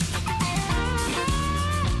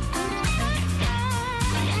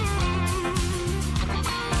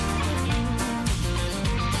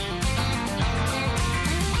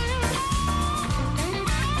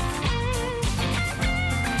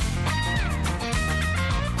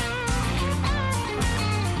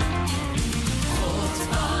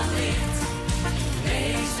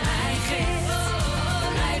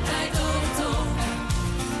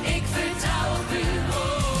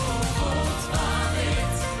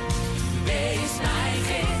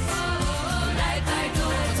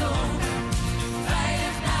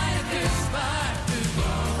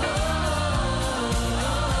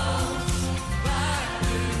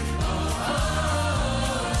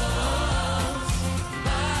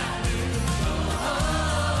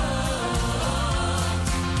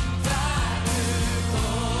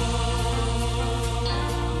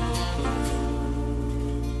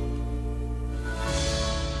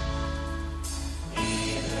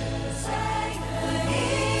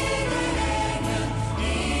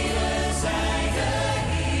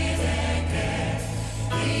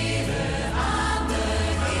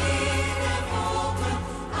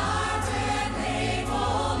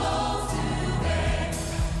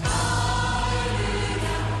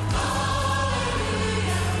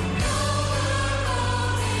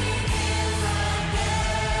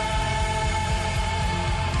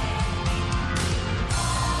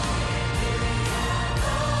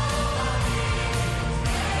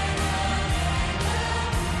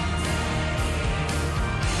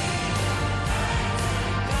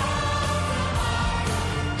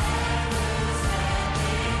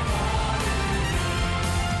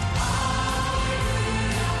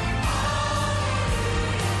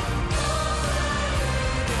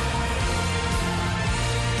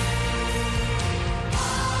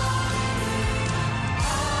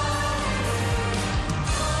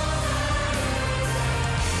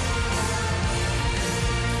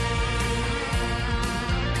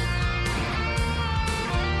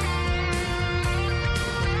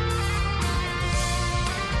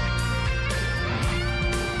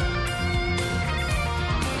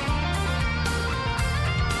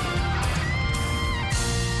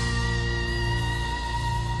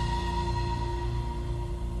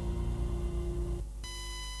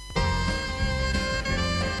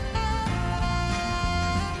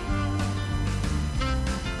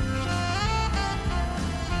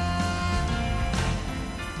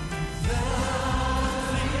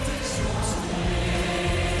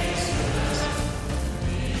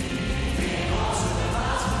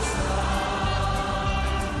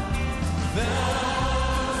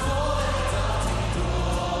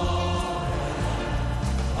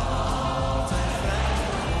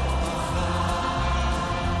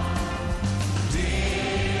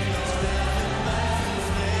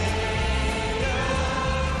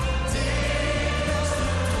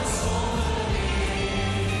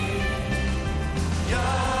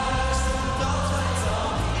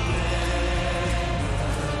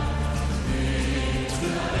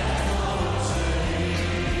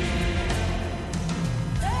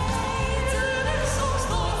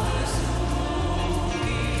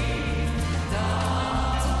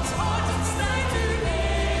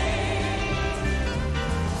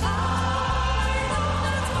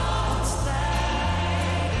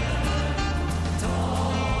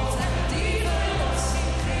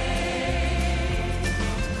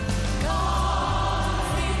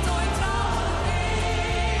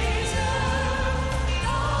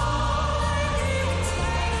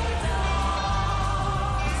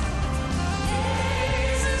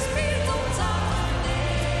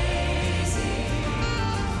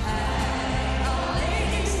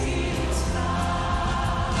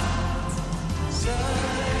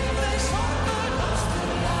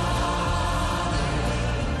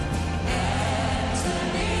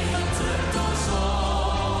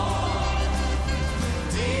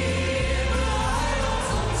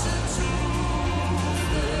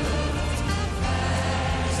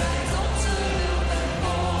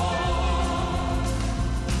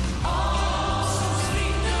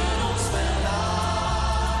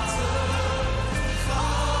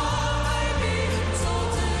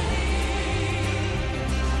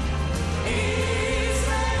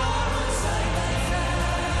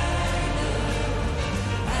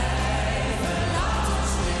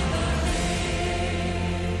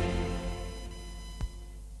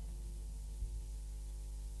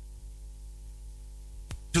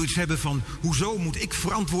 Zoiets hebben van, hoezo moet ik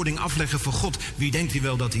verantwoording afleggen voor God? Wie denkt hij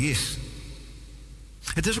wel dat hij is?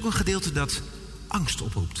 Het is ook een gedeelte dat angst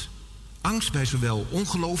oproept. Angst bij zowel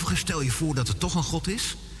ongelovigen, stel je voor dat er toch een God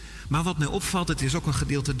is. Maar wat mij opvalt, het is ook een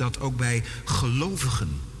gedeelte dat ook bij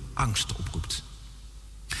gelovigen angst oproept.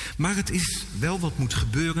 Maar het is wel wat moet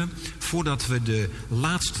gebeuren voordat we de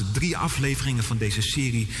laatste 3 afleveringen van deze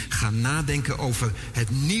serie gaan nadenken over het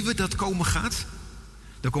nieuwe dat komen gaat.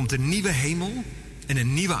 Er komt een nieuwe hemel en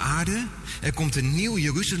een nieuwe aarde. Er komt een nieuw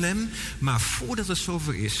Jeruzalem. Maar voordat het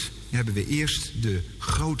zover is, hebben we eerst de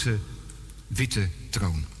grote witte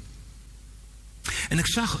troon. En ik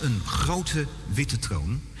zag een grote witte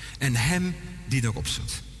troon en hem die erop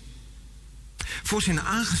zat. Voor zijn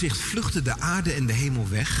aangezicht vluchtten de aarde en de hemel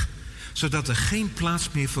weg, zodat er geen plaats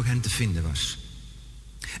meer voor hen te vinden was.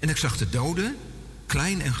 En ik zag de doden,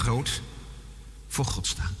 klein en groot, voor God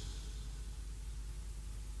staan.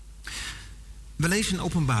 We lezen in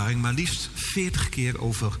Openbaring maar liefst 40 keer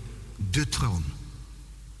over de troon.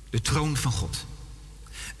 De troon van God.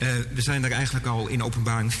 We zijn daar eigenlijk al in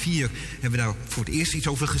Openbaring 4, hebben we daar voor het eerst iets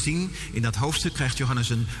over gezien. In dat hoofdstuk krijgt Johannes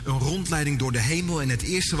een rondleiding door de hemel. En het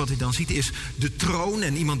eerste wat hij dan ziet is de troon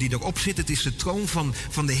en iemand die erop zit. Het is de troon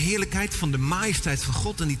van de heerlijkheid, van de majesteit van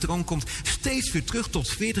God. En die troon komt steeds weer terug tot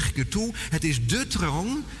 40 keer toe. Het is de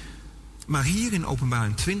troon. Maar hier in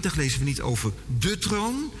Openbaring 20 lezen we niet over de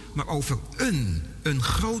troon, maar over een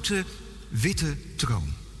grote witte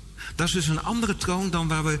troon. Dat is dus een andere troon dan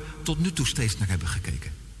waar we tot nu toe steeds naar hebben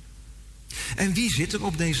gekeken. En wie zit er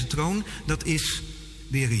op deze troon? Dat is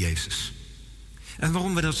de Heer Jezus. En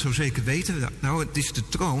waarom we dat zo zeker weten? Nou, het is de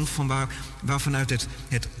troon waarvanuit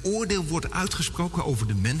het oordeel wordt uitgesproken over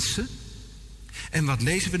de mensen. En wat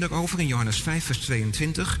lezen we daarover in Johannes 5 vers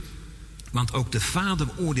 22? Want ook de Vader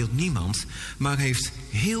oordeelt niemand, maar heeft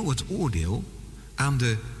heel het oordeel aan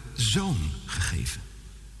de Zoon gegeven.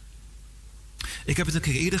 Ik heb het een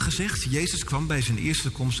keer eerder gezegd, Jezus kwam bij zijn eerste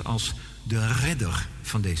komst als de redder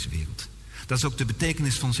van deze wereld. Dat is ook de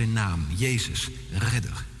betekenis van zijn naam, Jezus,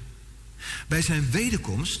 redder. Bij zijn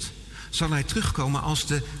wederkomst zal hij terugkomen als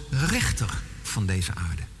de rechter van deze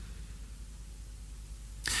aarde.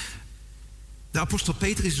 De apostel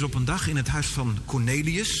Petrus is op een dag in het huis van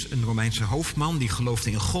Cornelius, een Romeinse hoofdman, die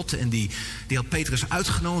geloofde in God. En die had Petrus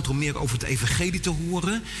uitgenodigd om meer over het evangelie te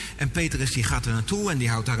horen. En Petrus die gaat er naartoe en die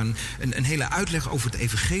houdt daar een hele uitleg over het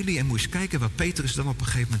evangelie. En moet je eens kijken wat Petrus dan op een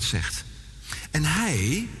gegeven moment zegt. En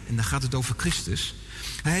hij, en dan gaat het over Christus,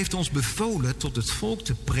 hij heeft ons bevolen tot het volk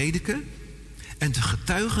te prediken en te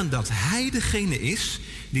getuigen dat hij degene is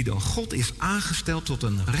die door God is aangesteld tot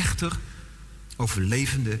een rechter over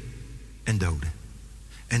levenden en doden.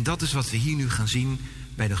 En dat is wat we hier nu gaan zien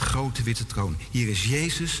bij de grote witte troon. Hier is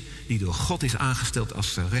Jezus die door God is aangesteld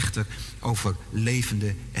als de rechter over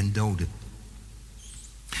levenden en doden.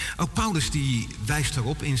 Ook Paulus die wijst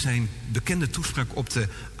daarop in zijn bekende toespraak op de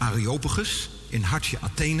Areopagus in hartje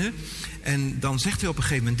Athene. En dan zegt hij op een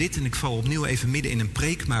gegeven moment dit, en ik val opnieuw even midden in een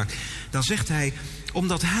preek, maar dan zegt hij,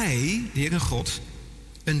 omdat hij, de Heer en God,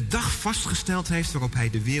 een dag vastgesteld heeft waarop hij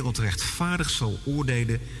de wereld rechtvaardig zal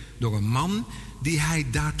oordelen door een man die hij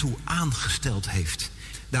daartoe aangesteld heeft.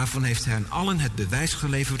 Daarvan heeft hij aan allen het bewijs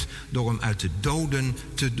geleverd door hem uit de doden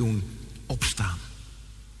te doen opstaan.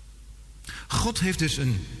 God heeft dus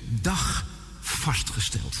een dag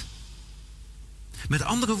vastgesteld. Met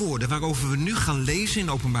andere woorden, waarover we nu gaan lezen in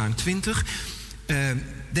Openbaring 20...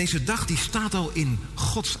 deze dag die staat al in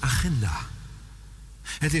Gods agenda.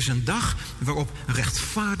 Het is een dag waarop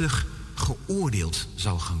rechtvaardig geoordeeld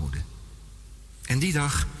zal gaan worden. En die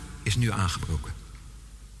dag is nu aangebroken.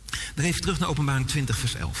 Dan even terug naar Openbaring 20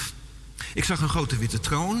 vers 11. Ik zag een grote witte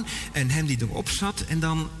troon en hem die erop zat. En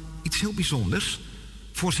dan iets heel bijzonders.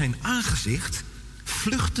 Voor zijn aangezicht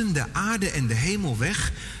vluchtten de aarde en de hemel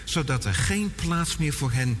weg, zodat er geen plaats meer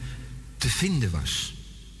voor hen te vinden was.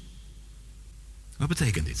 Wat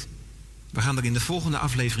betekent dit? We gaan er in de volgende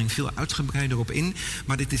aflevering veel uitgebreider op in.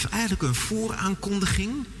 Maar dit is eigenlijk een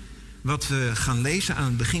vooraankondiging wat we gaan lezen aan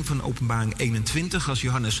het begin van Openbaring 21... als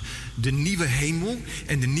Johannes de nieuwe hemel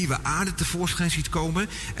en de nieuwe aarde tevoorschijn ziet komen.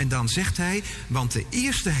 En dan zegt hij, want de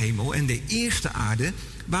eerste hemel en de eerste aarde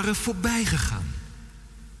waren voorbij gegaan.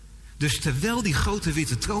 Dus terwijl die grote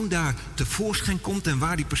witte troon daar tevoorschijn komt en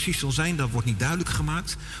waar die precies zal zijn, dat wordt niet duidelijk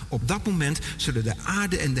gemaakt. Op dat moment zullen de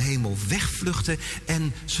aarde en de hemel wegvluchten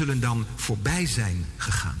en zullen dan voorbij zijn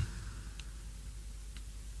gegaan.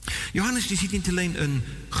 Johannes die ziet niet alleen een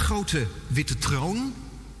grote witte troon.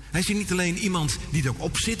 Hij ziet niet alleen iemand die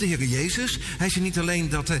erop zit, de Heer Jezus. Hij ziet niet alleen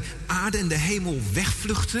dat de aarde en de hemel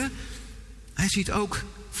wegvluchten. Hij ziet ook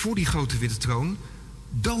voor die grote witte troon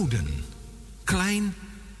doden. Klein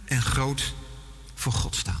en groot voor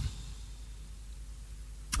God staan.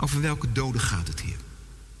 Over welke doden gaat het hier?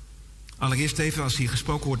 Allereerst even, als hier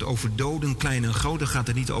gesproken wordt over doden, klein en groot, dan gaat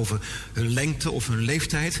het niet over hun lengte of hun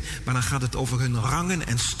leeftijd, maar dan gaat het over hun rangen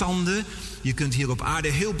en standen. Je kunt hier op aarde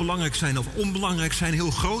heel belangrijk zijn of onbelangrijk zijn,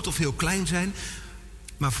 heel groot of heel klein zijn.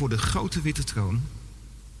 Maar voor de grote witte troon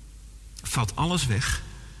valt alles weg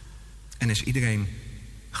en is iedereen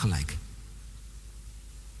gelijk.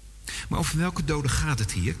 Maar over welke doden gaat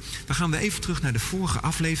het hier? Dan gaan we even terug naar de vorige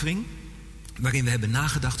aflevering, waarin we hebben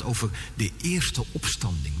nagedacht over de eerste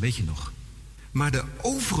opstanding, weet je nog. Maar de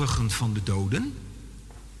overigen van de doden,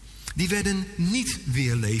 die werden niet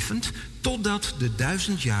weer levend, totdat de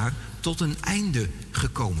 1000 jaar tot een einde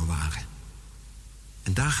gekomen waren.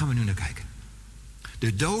 En daar gaan we nu naar kijken.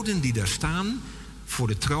 De doden die daar staan voor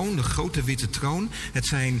de troon, de grote witte troon, het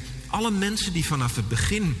zijn alle mensen die vanaf het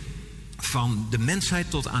begin van de mensheid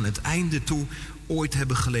tot aan het einde toe ooit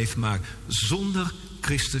hebben geleefd, maar zonder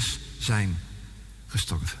Christus zijn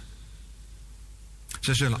gestorven.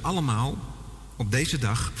 Zij zullen allemaal op deze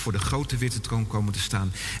dag voor de grote witte troon komen te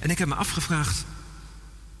staan. En ik heb me afgevraagd,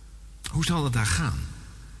 hoe zal het daar gaan?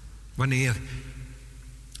 Wanneer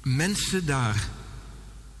mensen daar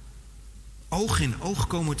oog in oog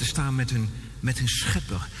komen te staan met hun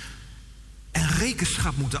schepper. En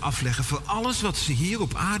rekenschap moeten afleggen voor alles wat ze hier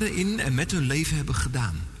op aarde in en met hun leven hebben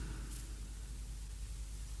gedaan.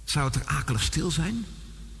 Zou het er akelig stil zijn?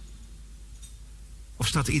 Of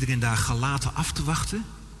staat iedereen daar gelaten af te wachten?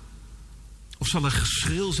 Of zal er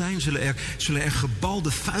geschreeuw zijn? Zullen er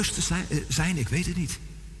gebalde vuisten zijn? Ik weet het niet.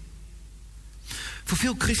 Voor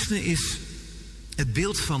veel christenen is het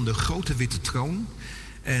beeld van de grote witte troon.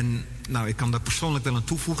 En nou, ik kan daar persoonlijk wel aan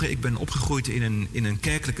toevoegen. Ik ben opgegroeid in een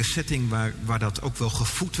kerkelijke setting waar dat ook wel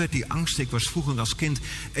gevoed werd, die angst. Ik was vroeger als kind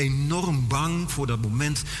enorm bang voor dat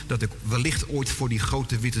moment dat ik wellicht ooit voor die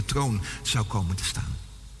grote witte troon zou komen te staan.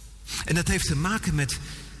 En dat heeft te maken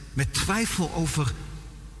met twijfel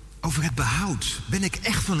over het behoud. Ben ik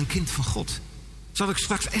echt wel een kind van God? Zal ik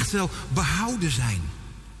straks echt wel behouden zijn?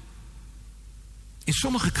 In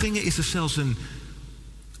sommige kringen is er zelfs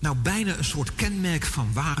bijna een soort kenmerk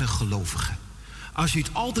van ware gelovigen. Als je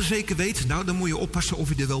het al te zeker weet, dan moet je oppassen of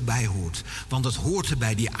je er wel bij hoort. Want dat hoort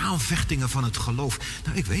erbij, die aanvechtingen van het geloof.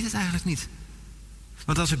 Nou, ik weet het eigenlijk niet.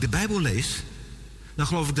 Want als ik de Bijbel lees, dan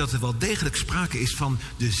geloof ik dat er wel degelijk sprake is van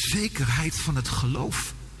de zekerheid van het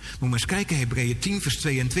geloof. Moet maar eens kijken, Hebreeën 10 vers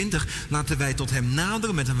 22. Laten wij tot hem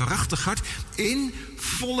naderen met een waarachtig hart in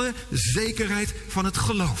volle zekerheid van het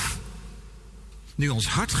geloof. Nu ons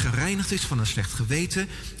hart gereinigd is van een slecht geweten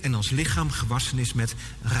en ons lichaam gewassen is met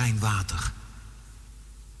rein water.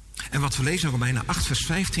 En wat we lezen in Romeinen 8 vers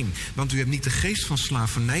 15. Want u hebt niet de geest van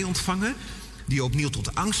slavernij ontvangen, die opnieuw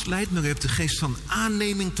tot angst leidt, maar u hebt de geest van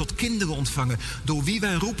aanneming tot kinderen ontvangen, door wie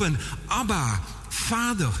wij roepen, Abba,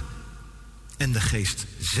 Vader. En de geest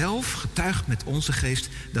zelf getuigt met onze geest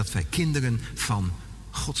dat wij kinderen van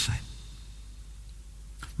God zijn.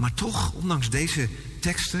 Maar toch, ondanks deze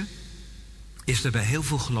teksten, is er bij heel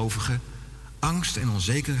veel gelovigen angst en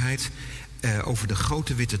onzekerheid over de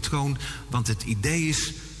grote witte troon. Want het idee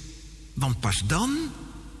is, want pas dan,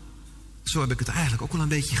 zo heb ik het eigenlijk ook wel een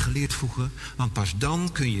beetje geleerd vroeger, want pas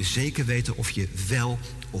dan kun je zeker weten of je wel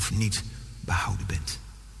of niet behouden bent.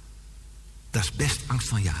 Dat is best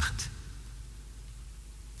angstaanjagend.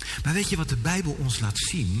 Maar weet je wat de Bijbel ons laat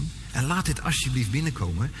zien? En laat dit alsjeblieft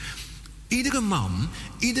binnenkomen. Iedere man,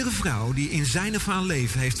 iedere vrouw die in zijn of haar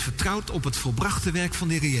leven heeft vertrouwd op het volbrachte werk van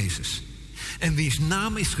de Heer Jezus. En wiens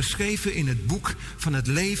naam is geschreven in het boek van het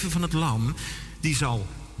leven van het Lam. Die zal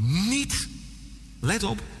niet, let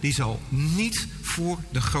op, die zal niet voor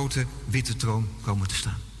de grote witte troon komen te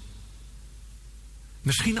staan.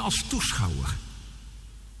 Misschien als toeschouwer,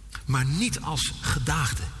 maar niet als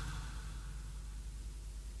gedaagde.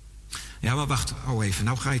 Ja, maar wacht, even,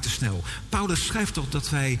 nou ga je te snel. Paulus schrijft toch dat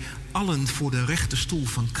wij allen voor de rechterstoel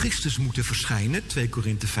van Christus moeten verschijnen. 2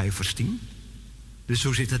 Korinthe 5 vers 10. Dus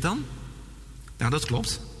hoe zit het dan? Nou, dat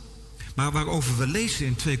klopt. Maar waarover we lezen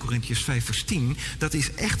in 2 Korinthe 5 vers 10... dat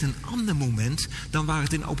is echt een ander moment dan waar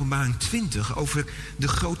het in Openbaring 20... over de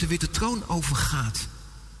grote witte troon over gaat.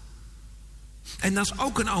 En dat is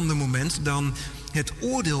ook een ander moment dan het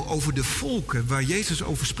oordeel over de volken... waar Jezus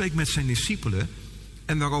over spreekt met zijn discipelen...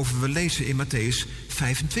 en waarover we lezen in Mattheüs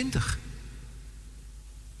 25.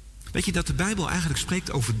 Weet je dat de Bijbel eigenlijk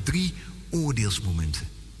spreekt over 3 oordeelsmomenten.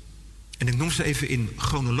 En ik noem ze even in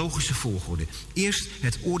chronologische volgorde. Eerst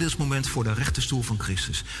het oordeelsmoment voor de rechterstoel van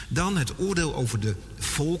Christus. Dan het oordeel over de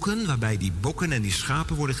volken, waarbij die bokken en die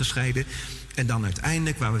schapen worden gescheiden. En dan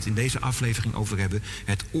uiteindelijk, waar we het in deze aflevering over hebben...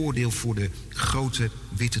 het oordeel voor de grote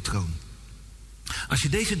witte troon. Als je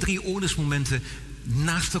deze 3 oordeelsmomenten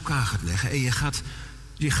naast elkaar gaat leggen en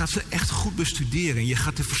je gaat ze echt goed bestuderen en je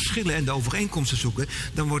gaat de verschillen en de overeenkomsten zoeken,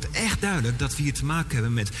 dan wordt echt duidelijk dat we hier te maken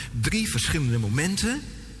hebben met 3 verschillende momenten.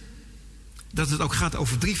 Dat het ook gaat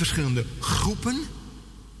over 3 verschillende groepen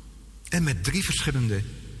en met 3 verschillende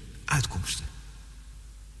uitkomsten.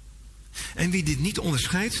 En wie dit niet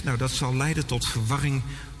onderscheidt, nou, dat zal leiden tot verwarring,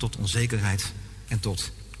 tot onzekerheid en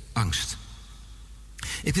tot angst.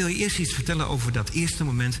 Ik wil je eerst iets vertellen over dat eerste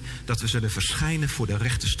moment dat we zullen verschijnen voor de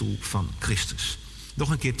rechterstoel van Christus. Nog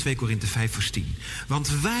een keer 2 Korinthe 5 vers 10. Want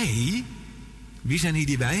wij, wie zijn hier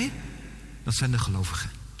die wij? Dat zijn de gelovigen.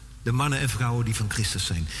 De mannen en vrouwen die van Christus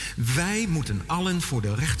zijn. Wij moeten allen voor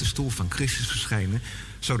de rechterstoel van Christus verschijnen,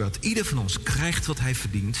 zodat ieder van ons krijgt wat hij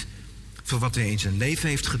verdient voor wat hij in zijn leven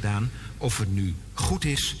heeft gedaan, of het nu goed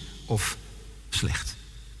is of slecht.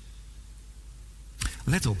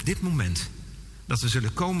 Let op, dit moment dat we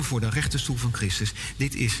zullen komen voor de rechterstoel van Christus,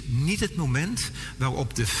 dit is niet het moment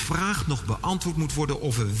waarop de vraag nog beantwoord moet worden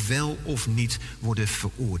of we wel of niet worden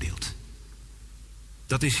veroordeeld.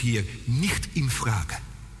 Dat is hier niet in vragen.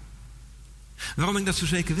 Waarom ik dat zo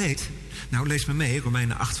zeker weet? Nou, lees maar mee,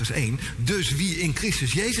 Romeinen 8 vers 1. Dus wie in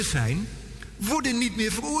Christus Jezus zijn, worden niet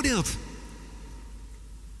meer veroordeeld.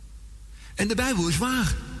 En de Bijbel is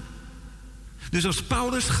waar. Dus als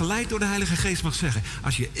Paulus geleid door de Heilige Geest mag zeggen,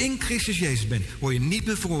 als je in Christus Jezus bent, word je niet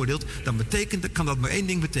meer veroordeeld, dan kan dat maar één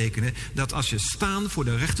ding betekenen, dat als je staan voor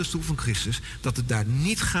de rechterstoel van Christus, dat het daar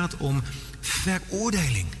niet gaat om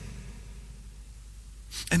veroordeling.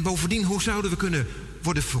 En bovendien, hoe zouden we kunnen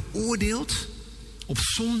worden veroordeeld op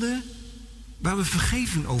zonde waar we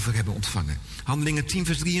vergeving over hebben ontvangen? Handelingen 10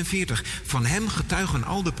 vers 43. Van hem getuigen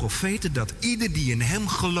al de profeten dat ieder die in hem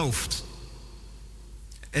gelooft.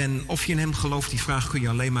 En of je in hem gelooft, die vraag kun je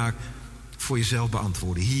alleen maar voor jezelf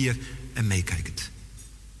beantwoorden. Hier en meekijkend.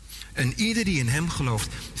 En ieder die in hem gelooft,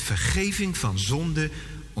 vergeving van zonde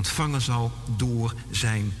ontvangen zal door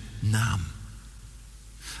zijn naam.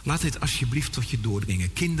 Laat dit alsjeblieft tot je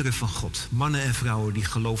doordringen. Kinderen van God, mannen en vrouwen die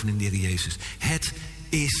geloven in de Heer Jezus. Het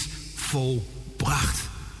is volbracht.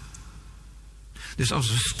 Dus als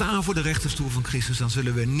we staan voor de rechterstoel van Christus, dan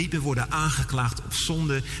zullen we niet meer worden aangeklaagd op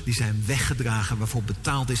zonden die zijn weggedragen, waarvoor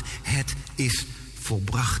betaald is. Het is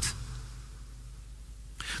volbracht.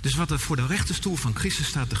 Dus wat er voor de rechterstoel van Christus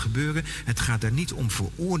staat te gebeuren, het gaat daar niet om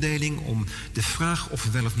veroordeling, om de vraag of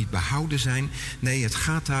we wel of niet behouden zijn. Nee, het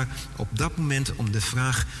gaat daar op dat moment om de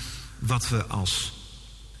vraag wat we als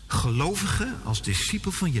gelovigen, als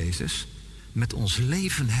discipel van Jezus, met ons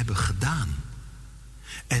leven hebben gedaan.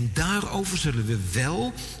 En daarover zullen we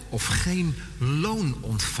wel of geen loon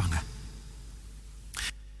ontvangen.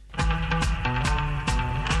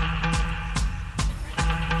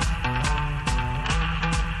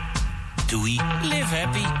 Doei. Live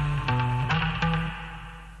happy.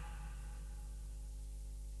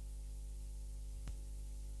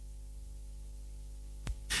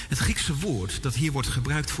 Het Griekse woord dat hier wordt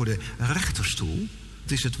gebruikt voor de rechterstoel,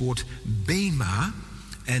 het is het woord bema.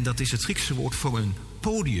 En dat is het Griekse woord voor een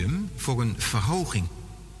podium, voor een verhoging.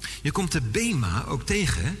 Je komt de bema ook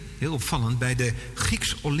tegen, heel opvallend, bij de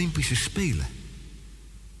Grieks-Olympische Spelen.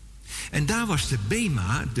 En daar was de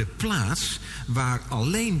bema de plaats waar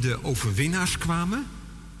alleen de overwinnaars kwamen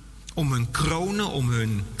om hun kronen, om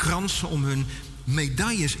hun kransen, om hun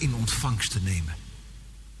medailles in ontvangst te nemen.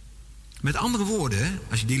 Met andere woorden,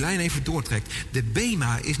 als je die lijn even doortrekt, de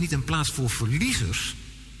bema is niet een plaats voor verliezers.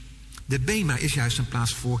 De bema is juist een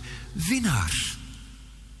plaats voor winnaars.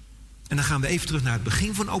 En dan gaan we even terug naar het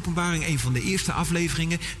begin van Openbaring, een van de eerste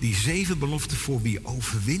afleveringen, die 7 beloften voor wie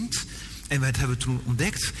overwint. En we hebben toen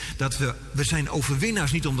ontdekt dat we zijn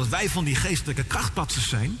overwinnaars niet omdat wij van die geestelijke krachtpatsers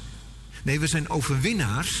zijn. Nee, we zijn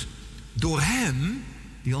overwinnaars door hem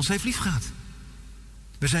die ons heeft liefgehad.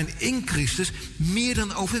 We zijn in Christus meer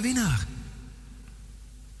dan overwinnaar.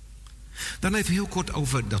 Dan even heel kort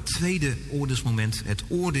over dat tweede oordeelsmoment. Het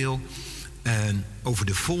oordeel over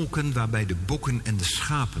de volken waarbij de bokken en de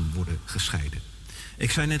schapen worden gescheiden.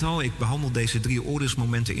 Ik zei net al, ik behandel deze 3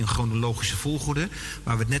 oordeelsmomenten in chronologische volgorde.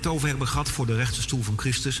 Waar we het net over hebben gehad voor de rechterstoel van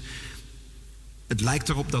Christus. Het lijkt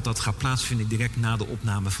erop dat dat gaat plaatsvinden direct na de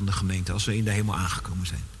opname van de gemeente. Als we in de hemel aangekomen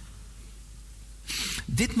zijn.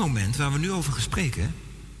 Dit moment waar we nu over gaan spreken,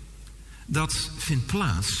 dat vindt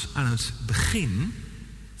plaats aan het begin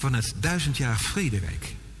van het 1000-jarig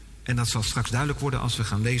vrederijk. En dat zal straks duidelijk worden als we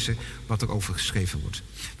gaan lezen wat er over geschreven wordt.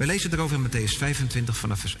 Wij lezen erover in Mattheüs 25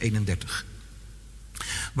 vanaf vers 31.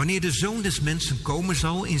 Wanneer de Zoon des Mensen komen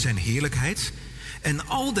zal in zijn heerlijkheid en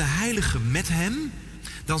al de heiligen met hem,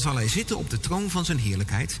 dan zal hij zitten op de troon van zijn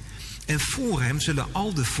heerlijkheid En voor hem zullen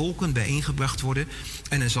al de volken bijeengebracht worden.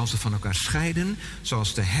 En hij zal ze van elkaar scheiden,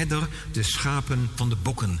 zoals de herder de schapen van de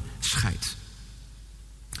bokken scheidt.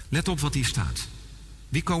 Let op wat hier staat.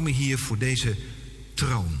 Wie komen hier voor deze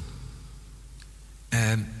troon?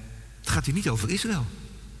 Het gaat hier niet over Israël.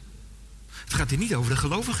 Het gaat hier niet over de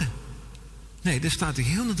gelovigen. Nee, er staat hier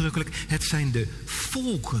heel nadrukkelijk: het zijn de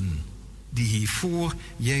volken die hier voor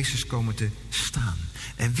Jezus komen te staan.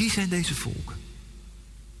 En wie zijn deze volken?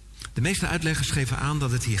 De meeste uitleggers geven aan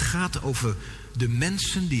dat het hier gaat over de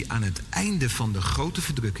mensen die aan het einde van de grote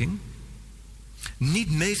verdrukking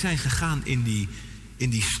niet mee zijn gegaan in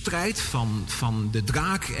die strijd van de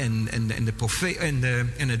draak en de profeet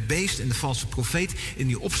en het beest en de valse profeet, in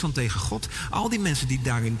die opstand tegen God. Al die mensen die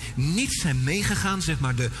daarin niet zijn meegegaan, zeg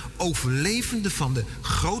maar de overlevenden van de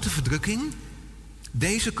grote verdrukking,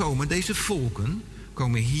 deze volken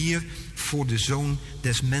komen hier voor de Zoon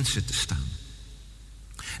des Mensen te staan.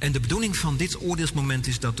 En de bedoeling van dit oordeelsmoment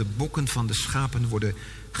is dat de bokken van de schapen worden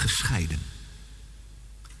gescheiden.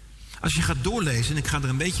 Als je gaat doorlezen, en ik ga er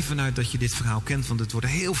een beetje vanuit dat je dit verhaal kent, want het wordt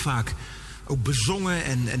heel vaak ook bezongen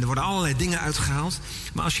en er worden allerlei dingen uitgehaald.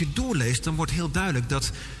 Maar als je doorleest, dan wordt heel duidelijk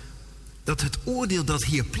dat het oordeel dat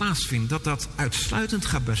hier plaatsvindt, dat uitsluitend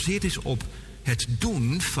gebaseerd is op het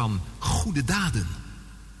doen van goede daden.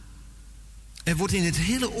 Er wordt in het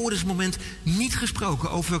hele oordeelsmoment niet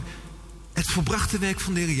gesproken over het volbrachte werk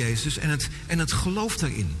van de Heer Jezus en het geloof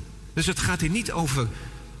daarin. Dus het gaat hier niet over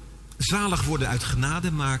zalig worden uit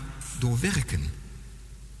genade, maar door werken.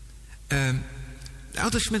 De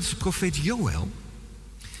Oud-testamentische profeet Joël,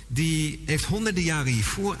 die heeft honderden jaren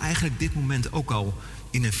hiervoor eigenlijk dit moment ook al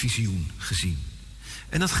in een visioen gezien.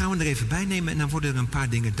 En dat gaan we er even bij nemen en dan worden er een paar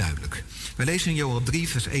dingen duidelijk. Wij lezen in Joël 3,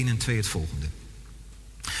 vers 1 en 2 het volgende.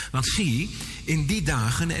 Want zie, in die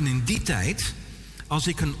dagen en in die tijd, als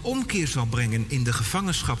ik een omkeer zal brengen in de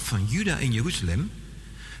gevangenschap van Juda en Jeruzalem,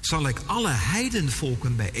 zal ik alle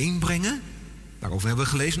heidenvolken bijeenbrengen, daarover hebben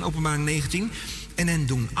we gelezen in Openbaring 19, en hen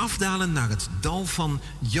doen afdalen naar het dal van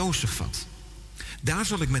Jozefat. Daar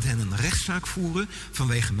zal ik met hen een rechtszaak voeren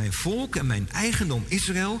vanwege mijn volk en mijn eigendom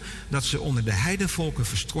Israël, dat ze onder de heidenvolken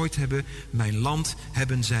verstrooid hebben. Mijn land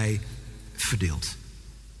hebben zij verdeeld.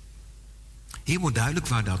 Hier wordt duidelijk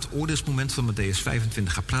waar dat oordeelsmoment van Mattheüs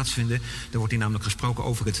 25 gaat plaatsvinden. Er wordt hier namelijk gesproken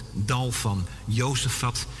over het dal van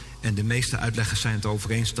Jozefat. En de meeste uitleggers zijn het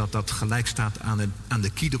over eens dat dat gelijk staat aan de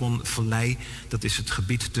Kidron-vallei. Dat is het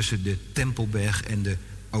gebied tussen de Tempelberg en de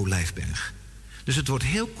Olijfberg. Dus het wordt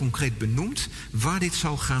heel concreet benoemd waar dit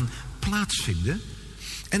zal gaan plaatsvinden.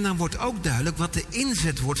 En dan wordt ook duidelijk wat de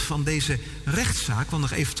inzet wordt van deze rechtszaak. Want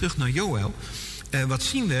nog even terug naar Joël. Wat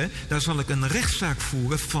zien we? Daar zal ik een rechtszaak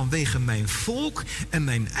voeren vanwege mijn volk en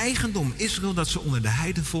mijn eigendom Israël, dat ze onder de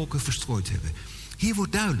heidenvolken verstrooid hebben. Hier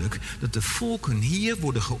wordt duidelijk dat de volken hier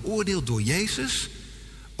worden geoordeeld door Jezus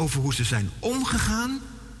over hoe ze zijn omgegaan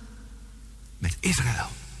met Israël.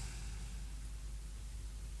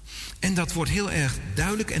 En dat wordt heel erg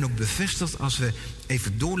duidelijk en ook bevestigd als we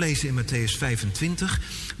even doorlezen in Mattheüs 25...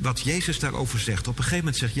 wat Jezus daarover zegt. Op een gegeven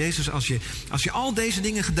moment zegt Jezus, als je al deze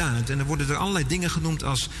dingen gedaan hebt, en dan worden er allerlei dingen genoemd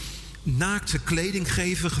als naakte kleding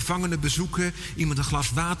geven, gevangenen bezoeken, iemand een glas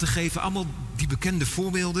water geven, allemaal die bekende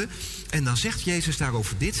voorbeelden. En dan zegt Jezus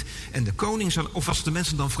daarover dit. En de koning zal, of als de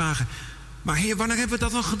mensen dan vragen, maar Heer, wanneer hebben we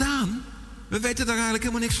dat dan gedaan? We weten daar eigenlijk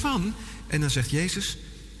helemaal niks van. En dan zegt Jezus,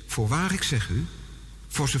 voorwaar ik zeg u,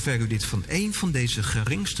 voor zover u dit van één van deze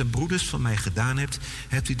geringste broeders van mij gedaan hebt,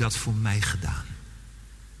 hebt u dat voor mij gedaan.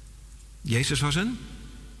 Jezus was een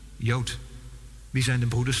Jood. Wie zijn de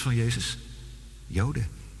broeders van Jezus? Joden.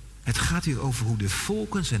 Het gaat hier over hoe de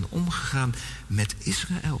volken zijn omgegaan met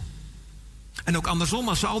Israël. En ook andersom,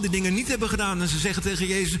 als ze al die dingen niet hebben gedaan en ze zeggen tegen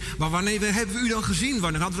Jezus, maar wanneer hebben we u dan gezien?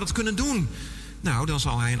 Wanneer hadden we dat kunnen doen? Nou, dan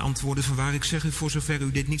zal hij antwoorden van waar ik zeg u, voor zover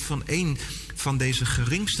u dit niet van één van deze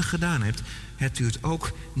geringste gedaan hebt, hebt u het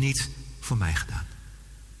ook niet voor mij gedaan.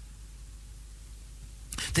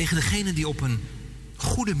 Tegen degenen die op een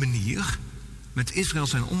goede manier met Israël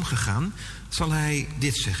zijn omgegaan, zal hij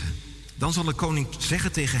dit zeggen. Dan zal de koning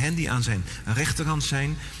zeggen tegen hen die aan zijn rechterhand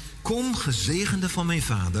zijn, kom gezegende van mijn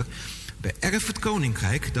vader, beërf het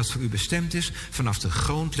koninkrijk dat voor u bestemd is vanaf de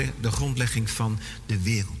grondlegging van de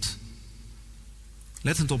wereld.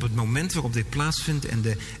 Lettend op het moment waarop dit plaatsvindt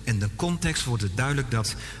en de context wordt het duidelijk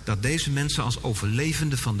dat deze mensen als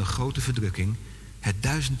overlevenden van de grote verdrukking het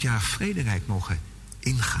 1000 jaar vrederijk mogen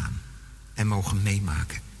ingaan en mogen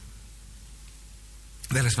meemaken.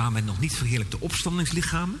 Weliswaar met nog niet verheerlijkte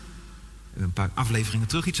opstandingslichamen. We hebben een paar afleveringen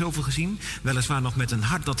terug iets over gezien. Weliswaar nog met een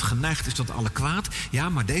hart dat geneigd is tot alle kwaad. Ja,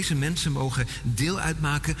 maar deze mensen mogen deel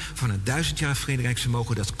uitmaken van het 1000 jaar vrederijk. Ze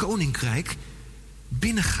mogen dat koninkrijk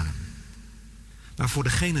binnengaan. Maar voor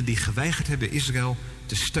degenen die geweigerd hebben Israël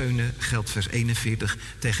te steunen, geldt vers 41.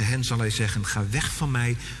 Tegen hen zal hij zeggen, ga weg van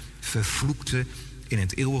mij, vervloekte in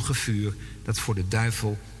het eeuwige vuur dat voor de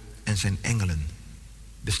duivel en zijn engelen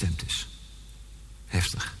bestemd is.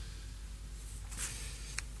 Heftig.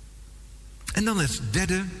 En dan het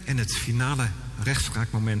derde en het finale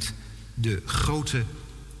rechtspraakmoment, de grote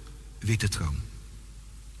witte troon.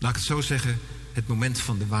 Laat ik het zo zeggen, het moment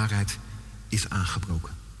van de waarheid is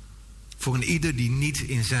aangebroken. Voor een ieder die niet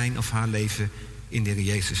in zijn of haar leven in de Heer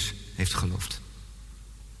Jezus heeft geloofd.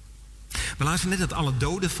 We lazen net dat alle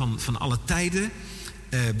doden van alle tijden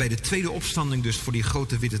bij de tweede opstanding dus voor die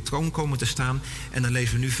grote witte troon komen te staan. En dan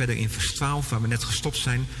lezen we nu verder in vers 12, waar we net gestopt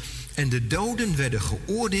zijn. En de doden werden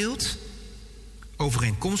geoordeeld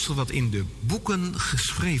overeenkomstig wat in de boeken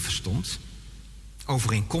geschreven stond,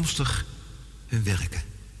 overeenkomstig hun werken.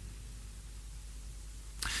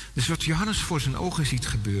 Dus wat Johannes voor zijn ogen ziet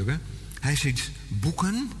gebeuren, hij ziet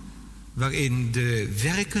boeken waarin de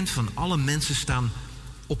werken van alle mensen staan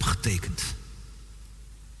opgetekend.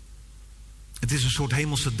 Het is een soort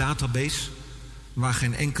hemelse database waar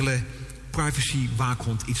geen enkele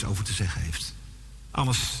privacy-waakhond iets over te zeggen heeft.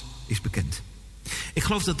 Alles is bekend. Ik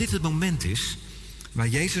geloof dat dit het moment is waar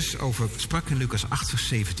Jezus over sprak in Lucas 8 vers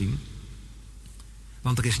 17.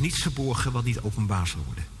 Want er is niets verborgen wat niet openbaar zal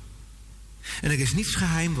worden. En er is niets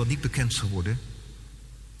geheim wat niet bekend zal worden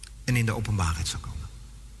en in de openbaarheid zal komen.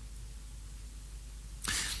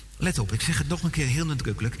 Let op, ik zeg het nog een keer heel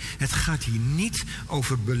nadrukkelijk. Het gaat hier niet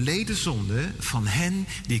over beleden zonden van hen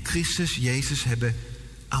die Christus Jezus hebben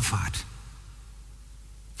aanvaard.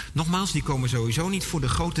 Nogmaals, die komen sowieso niet voor de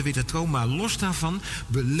grote witte troon, maar los daarvan,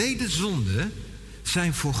 beleden zonden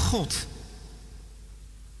zijn voor God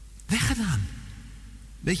weggedaan.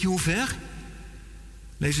 Weet je hoe ver?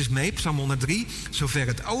 Lees eens mee, Psalm 103. Zover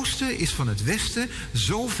het oosten is van het westen,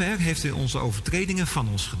 zover heeft hij onze overtredingen van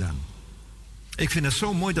ons gedaan. Ik vind het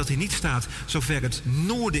zo mooi dat hij niet staat, zover het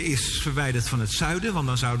noorden is verwijderd van het zuiden, want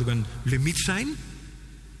dan zou er een limiet zijn.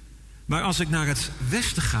 Maar als ik naar het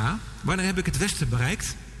westen ga, wanneer heb ik het westen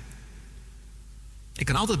bereikt? Ik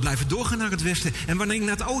kan altijd blijven doorgaan naar het westen. En wanneer ik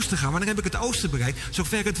naar het oosten ga, wanneer heb ik het oosten bereikt?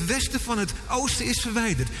 Zover het westen van het oosten is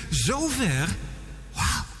verwijderd. Zover,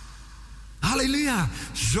 wauw, halleluja.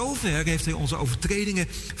 Zover heeft hij onze overtredingen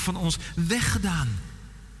van ons weggedaan.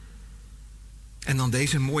 En dan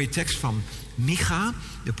deze mooie tekst van Micha,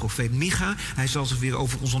 de profeet Micha. Hij zal zich weer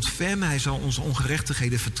over ons ontfermen. Hij zal onze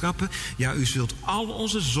ongerechtigheden vertrappen. Ja, u zult al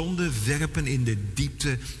onze zonden werpen in de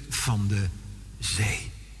diepte van de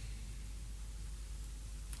zee.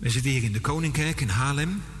 We zitten hier in de Koningkerk in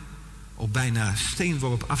Haarlem. Op bijna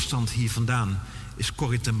steenworp afstand hier vandaan is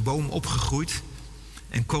Corrie ten Boom opgegroeid.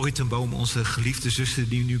 En Corrie ten Boom, onze geliefde zuster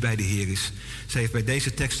die nu bij de Heer is. Zij heeft bij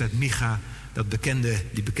deze tekst uit Micha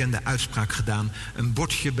die bekende uitspraak gedaan. Een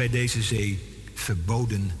bordje bij deze zee,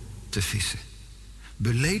 verboden te vissen.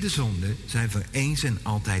 Beleden zonden zijn voor eens en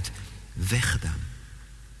altijd weggedaan.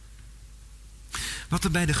 Wat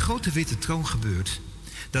er bij de grote witte troon gebeurt,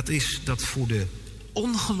 dat is dat voor de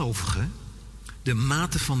ongelovigen de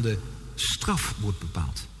mate van de straf wordt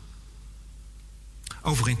bepaald.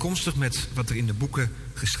 Overeenkomstig met wat er in de boeken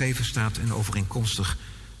geschreven staat en overeenkomstig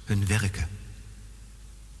hun werken.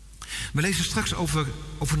 We lezen straks over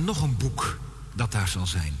nog een boek dat daar zal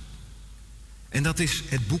zijn. En dat is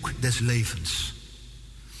het boek des levens.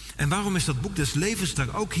 En waarom is dat boek des levens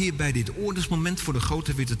daar ook hier bij dit oordeelsmoment voor de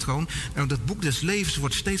grote witte troon? Nou, dat boek des levens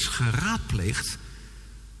wordt steeds geraadpleegd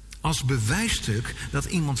als bewijsstuk dat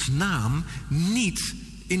iemands naam niet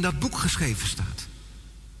in dat boek geschreven staat.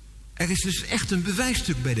 Er is dus echt een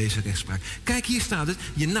bewijsstuk bij deze rechtspraak. Kijk, hier staat het.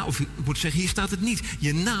 Of ik moet zeggen, hier staat het niet.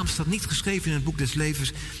 Je naam staat niet geschreven in het boek des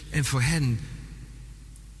levens. En voor hen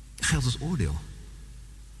geldt het oordeel.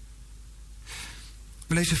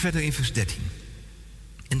 We lezen verder in vers 13.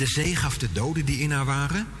 En de zee gaf de doden die in haar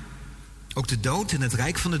waren. Ook de dood en het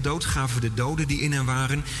rijk van de dood gaven de doden die in haar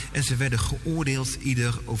waren. En ze werden geoordeeld,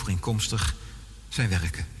 ieder overeenkomstig zijn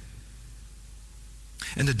werken.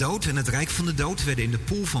 En de dood en het rijk van de dood werden in de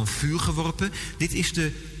poel van vuur geworpen. Dit is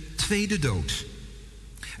de tweede dood.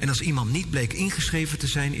 En als iemand niet bleek ingeschreven te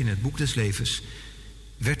zijn in het boek des levens,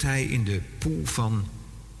 werd hij in de poel van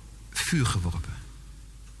vuur geworpen.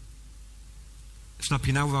 Snap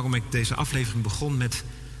je nou waarom ik deze aflevering begon met: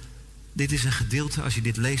 dit is een gedeelte, als je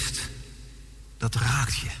dit leest, dat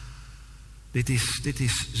raakt je. Dit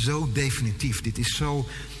is zo definitief. Dit is zo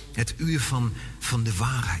het uur van de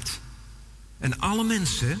waarheid. En alle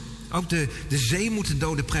mensen, ook de zee moet een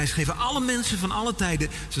dode prijs geven. Alle mensen van alle tijden,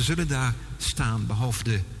 ze zullen daar staan, behalve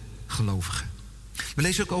de gelovigen. We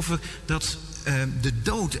lezen ook over dat de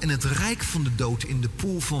dood en het rijk van de dood in de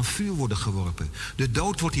poel van vuur worden geworpen. De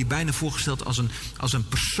dood wordt hier bijna voorgesteld als een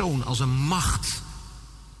persoon, als een macht.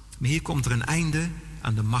 Maar hier komt er een einde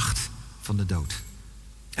aan de macht van de dood.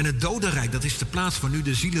 En het dodenrijk, dat is de plaats waar nu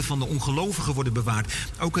de zielen van de ongelovigen worden bewaard.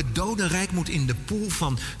 Ook het dodenrijk moet in de poel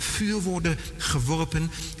van vuur worden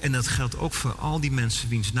geworpen. En dat geldt ook voor al die mensen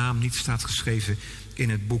wiens naam niet staat geschreven in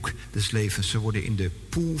het boek des levens. Ze worden in de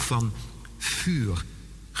poel van vuur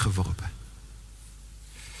geworpen.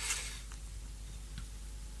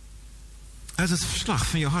 Uit het verslag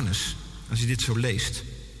van Johannes, als je dit zo leest,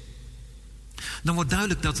 dan wordt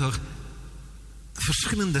duidelijk dat er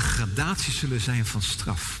verschillende gradaties zullen zijn van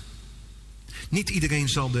straf. Niet iedereen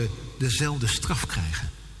zal dezelfde straf krijgen.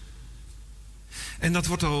 En dat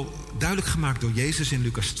wordt al duidelijk gemaakt door Jezus in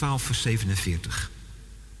Lucas 12, vers 47.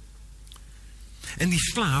 En die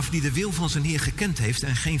slaaf die de wil van zijn Heer gekend heeft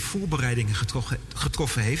en geen voorbereidingen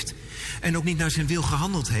getroffen heeft en ook niet naar zijn wil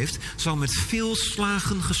gehandeld heeft, zal met veel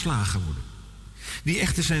slagen geslagen worden. Wie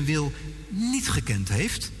echter zijn wil niet gekend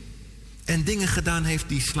heeft en dingen gedaan heeft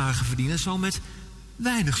die slagen verdienen, zal met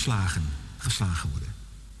weinig slagen geslagen worden.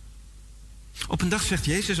 Op een dag zegt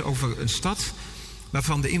Jezus over een stad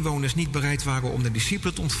waarvan de inwoners niet bereid waren om de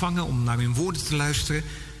discipelen te ontvangen, om naar hun woorden te luisteren,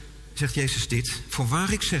 zegt Jezus dit: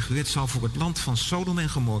 voorwaar ik zeg u, het zal voor het land van Sodom en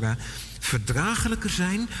Gomorra verdraaglijker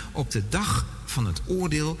zijn op de dag van het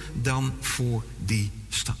oordeel dan voor die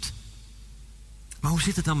stad. Maar hoe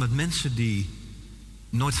zit het dan met mensen die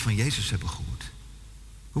nooit van Jezus hebben gehoord?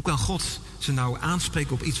 Hoe kan God ze nou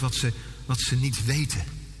aanspreken op iets wat ze niet weten?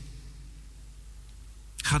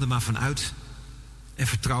 Ga er maar van uit en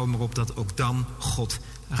vertrouw er maar op dat ook dan God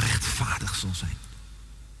rechtvaardig zal zijn.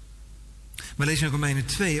 We lezen in Romeinen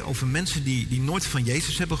 2 over mensen die nooit van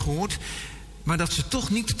Jezus hebben gehoord, maar dat ze toch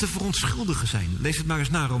niet te verontschuldigen zijn. Lees het maar eens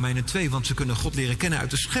na, Romeinen 2, want ze kunnen God leren kennen uit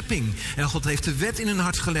de schepping. En God heeft de wet in hun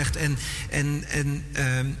hart gelegd en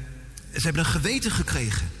ze hebben een geweten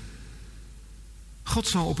gekregen. God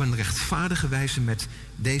zal op een rechtvaardige wijze met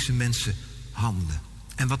deze mensen handelen.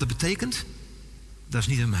 En wat dat betekent, dat is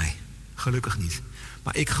niet aan mij. Gelukkig niet.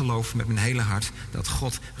 Maar ik geloof met mijn hele hart dat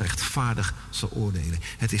God rechtvaardig zal oordelen.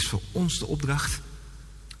 Het is voor ons de opdracht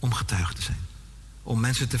om getuige te zijn. Om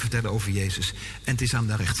mensen te vertellen over Jezus. En het is aan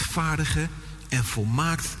de rechtvaardige en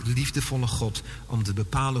volmaakt liefdevolle God om te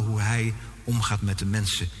bepalen hoe Hij omgaat met de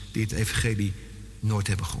mensen die het evangelie nooit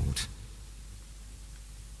hebben gehoord.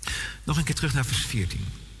 Nog een keer terug naar vers 14.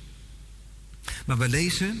 Maar we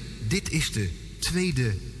lezen, dit is de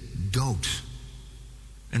tweede dood.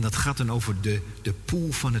 En dat gaat dan over de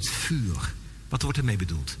poel van het vuur. Wat wordt ermee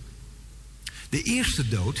bedoeld? De eerste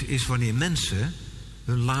dood is wanneer mensen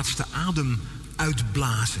hun laatste adem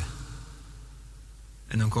uitblazen.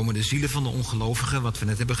 En dan komen de zielen van de ongelovigen, wat we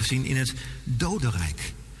net hebben gezien, in het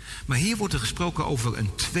dodenrijk. Maar hier wordt er gesproken over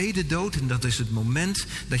een tweede dood. En dat is het moment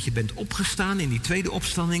dat je bent opgestaan in die tweede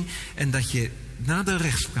opstanding. En dat je na de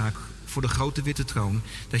rechtspraak voor de grote witte troon,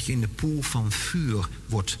 dat je in de poel van vuur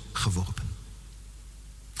wordt geworpen.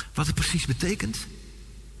 Wat het precies betekent?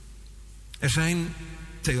 Er zijn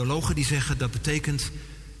theologen die zeggen dat betekent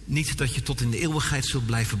niet dat je tot in de eeuwigheid zult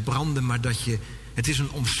blijven branden, maar het is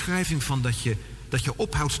een omschrijving van dat je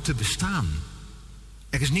ophoudt te bestaan.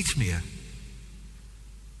 Er is niets meer.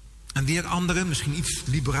 En weer andere, misschien iets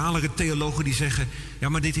liberalere theologen die zeggen, ja,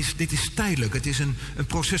 maar dit is tijdelijk. Het is een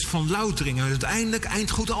proces van loutering. En uiteindelijk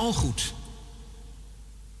eind goed al goed.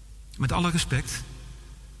 Met alle respect.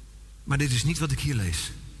 Maar dit is niet wat ik hier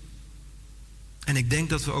lees. En ik denk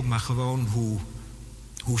dat we ook maar gewoon,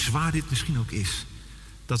 hoe zwaar dit misschien ook is,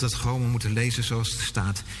 dat we het gewoon moeten lezen zoals het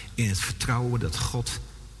staat, in het vertrouwen dat God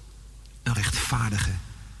een rechtvaardige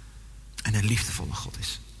en een liefdevolle God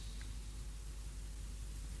is.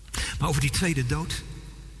 Maar over die tweede dood.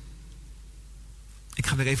 Ik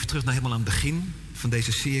ga weer even terug naar helemaal aan het begin van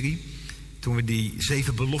deze serie. Toen we die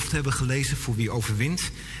 7 beloften hebben gelezen voor wie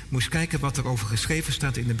overwint. Moest kijken wat er over geschreven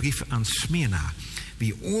staat in de brief aan Smyrna.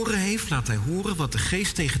 Wie oren heeft, laat hij horen wat de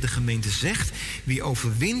geest tegen de gemeente zegt. Wie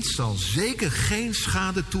overwint zal zeker geen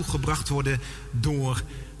schade toegebracht worden door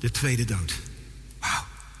de tweede dood. Wauw.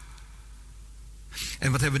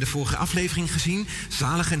 En wat hebben we de vorige aflevering gezien?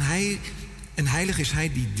 Zalig en heilig is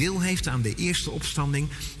hij die deel heeft aan de eerste opstanding.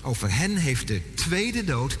 Over hen heeft de tweede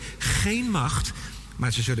dood geen macht,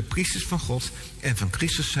 maar ze zullen priesters van God en van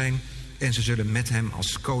Christus zijn. En ze zullen met hem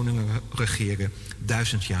als koningen regeren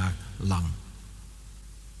 1000 jaar lang.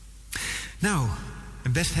 Nou,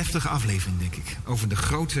 een best heftige aflevering, denk ik, over de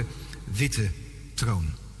grote witte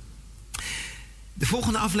troon. De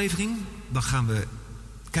volgende aflevering, dan gaan we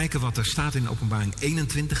kijken wat er staat in Openbaring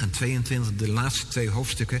 21 en 22, de laatste 2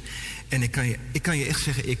 hoofdstukken. En ik kan je echt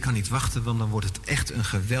zeggen, ik kan niet wachten, want dan wordt het echt een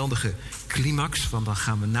geweldige climax. Want dan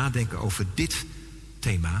gaan we nadenken over dit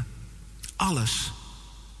thema. Alles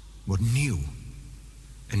wordt nieuw.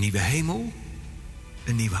 Een nieuwe hemel,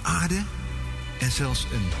 een nieuwe aarde en zelfs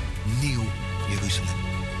een nieuw Jeruzalem.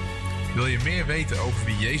 Wil je meer weten over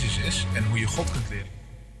wie Jezus is en hoe je God kunt leren?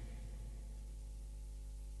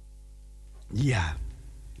 Ja,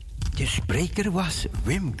 de spreker was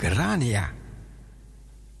Wim Grania.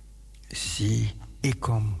 Zie, ik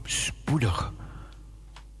kom spoedig.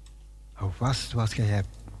 Of was wat je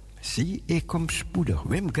hebt? Zie, ik kom spoedig.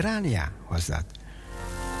 Wim Grania was dat.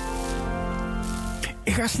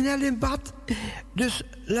 Ik ga snel in bad, dus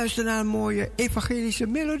luister naar mooie evangelische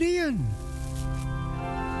melodieën.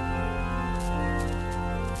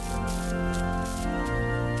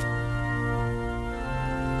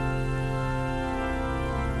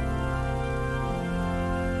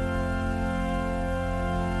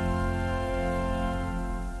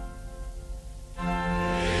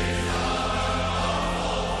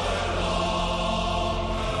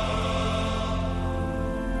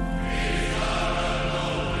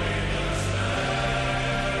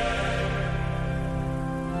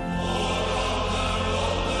 Oh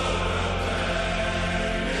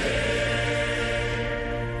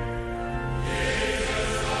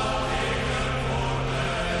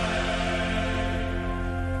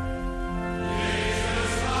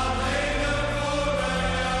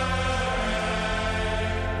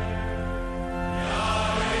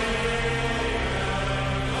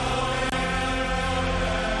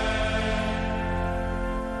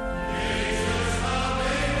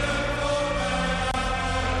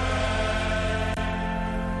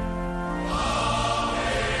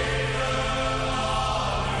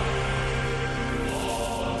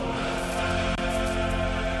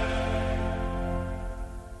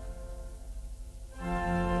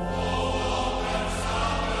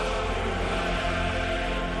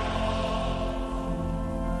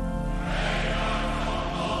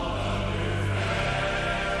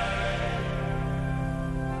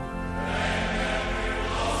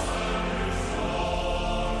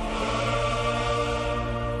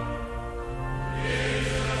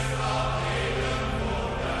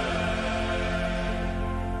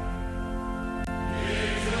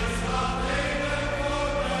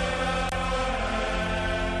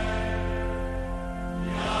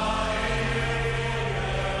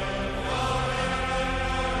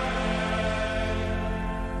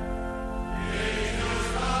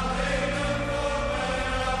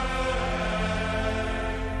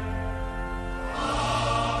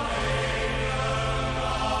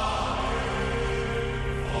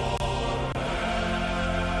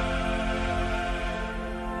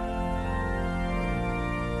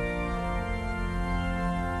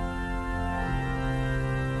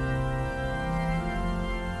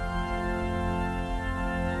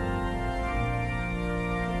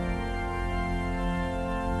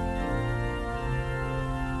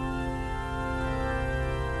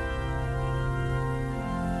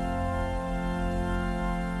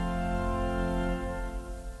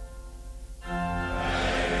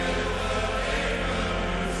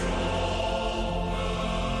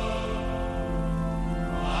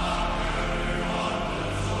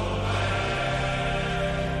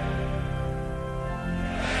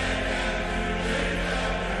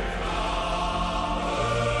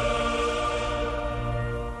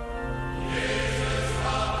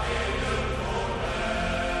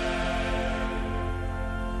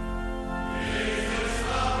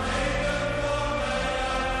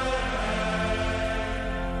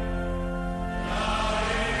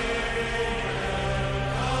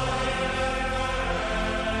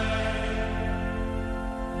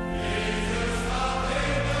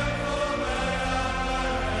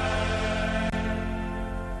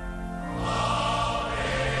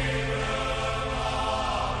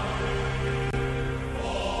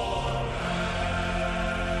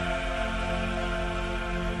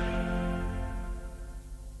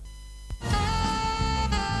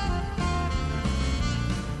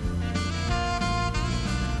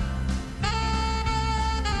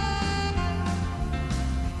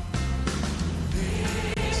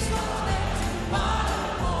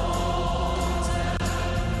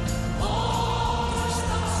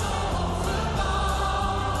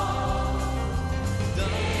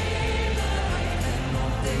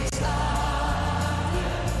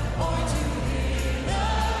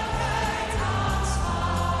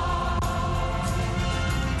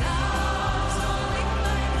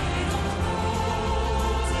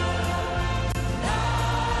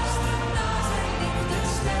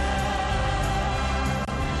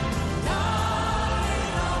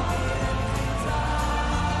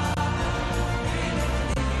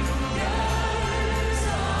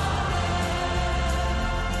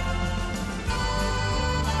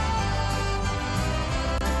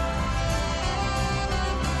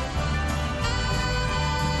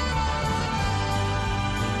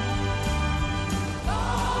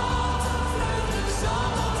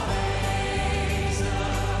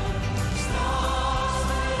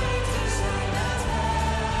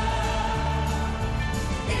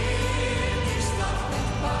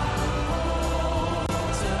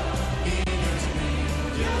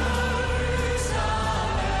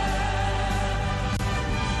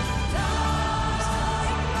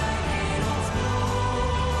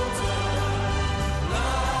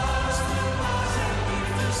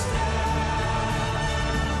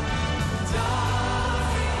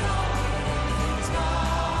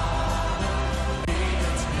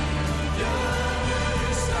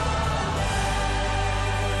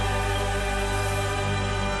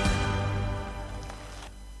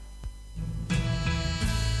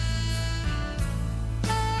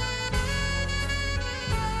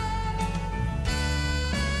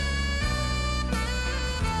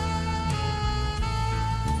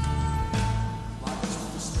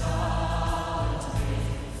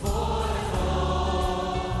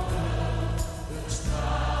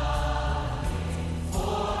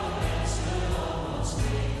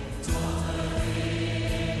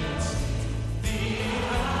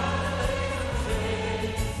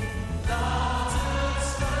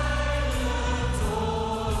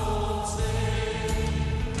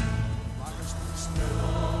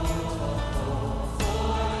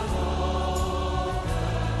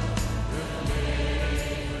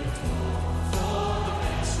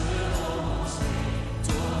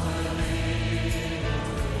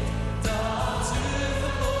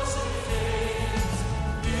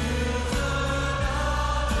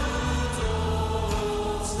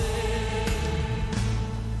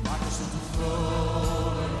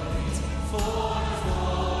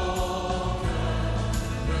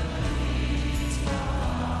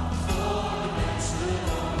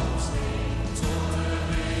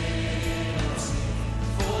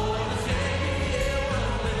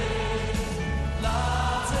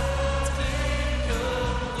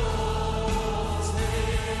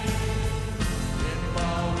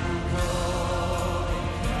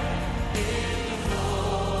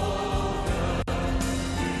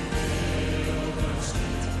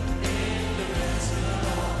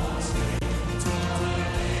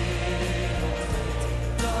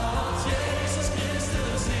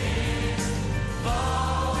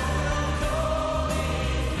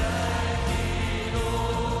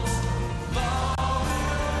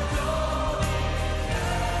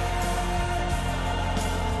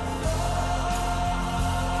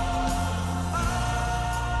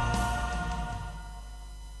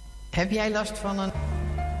Heb jij last van een...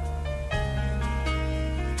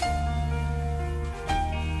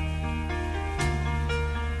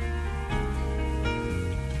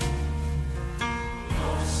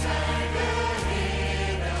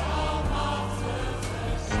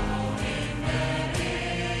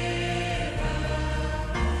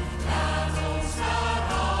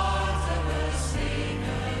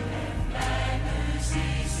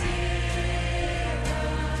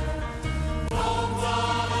 Komt dan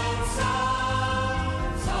een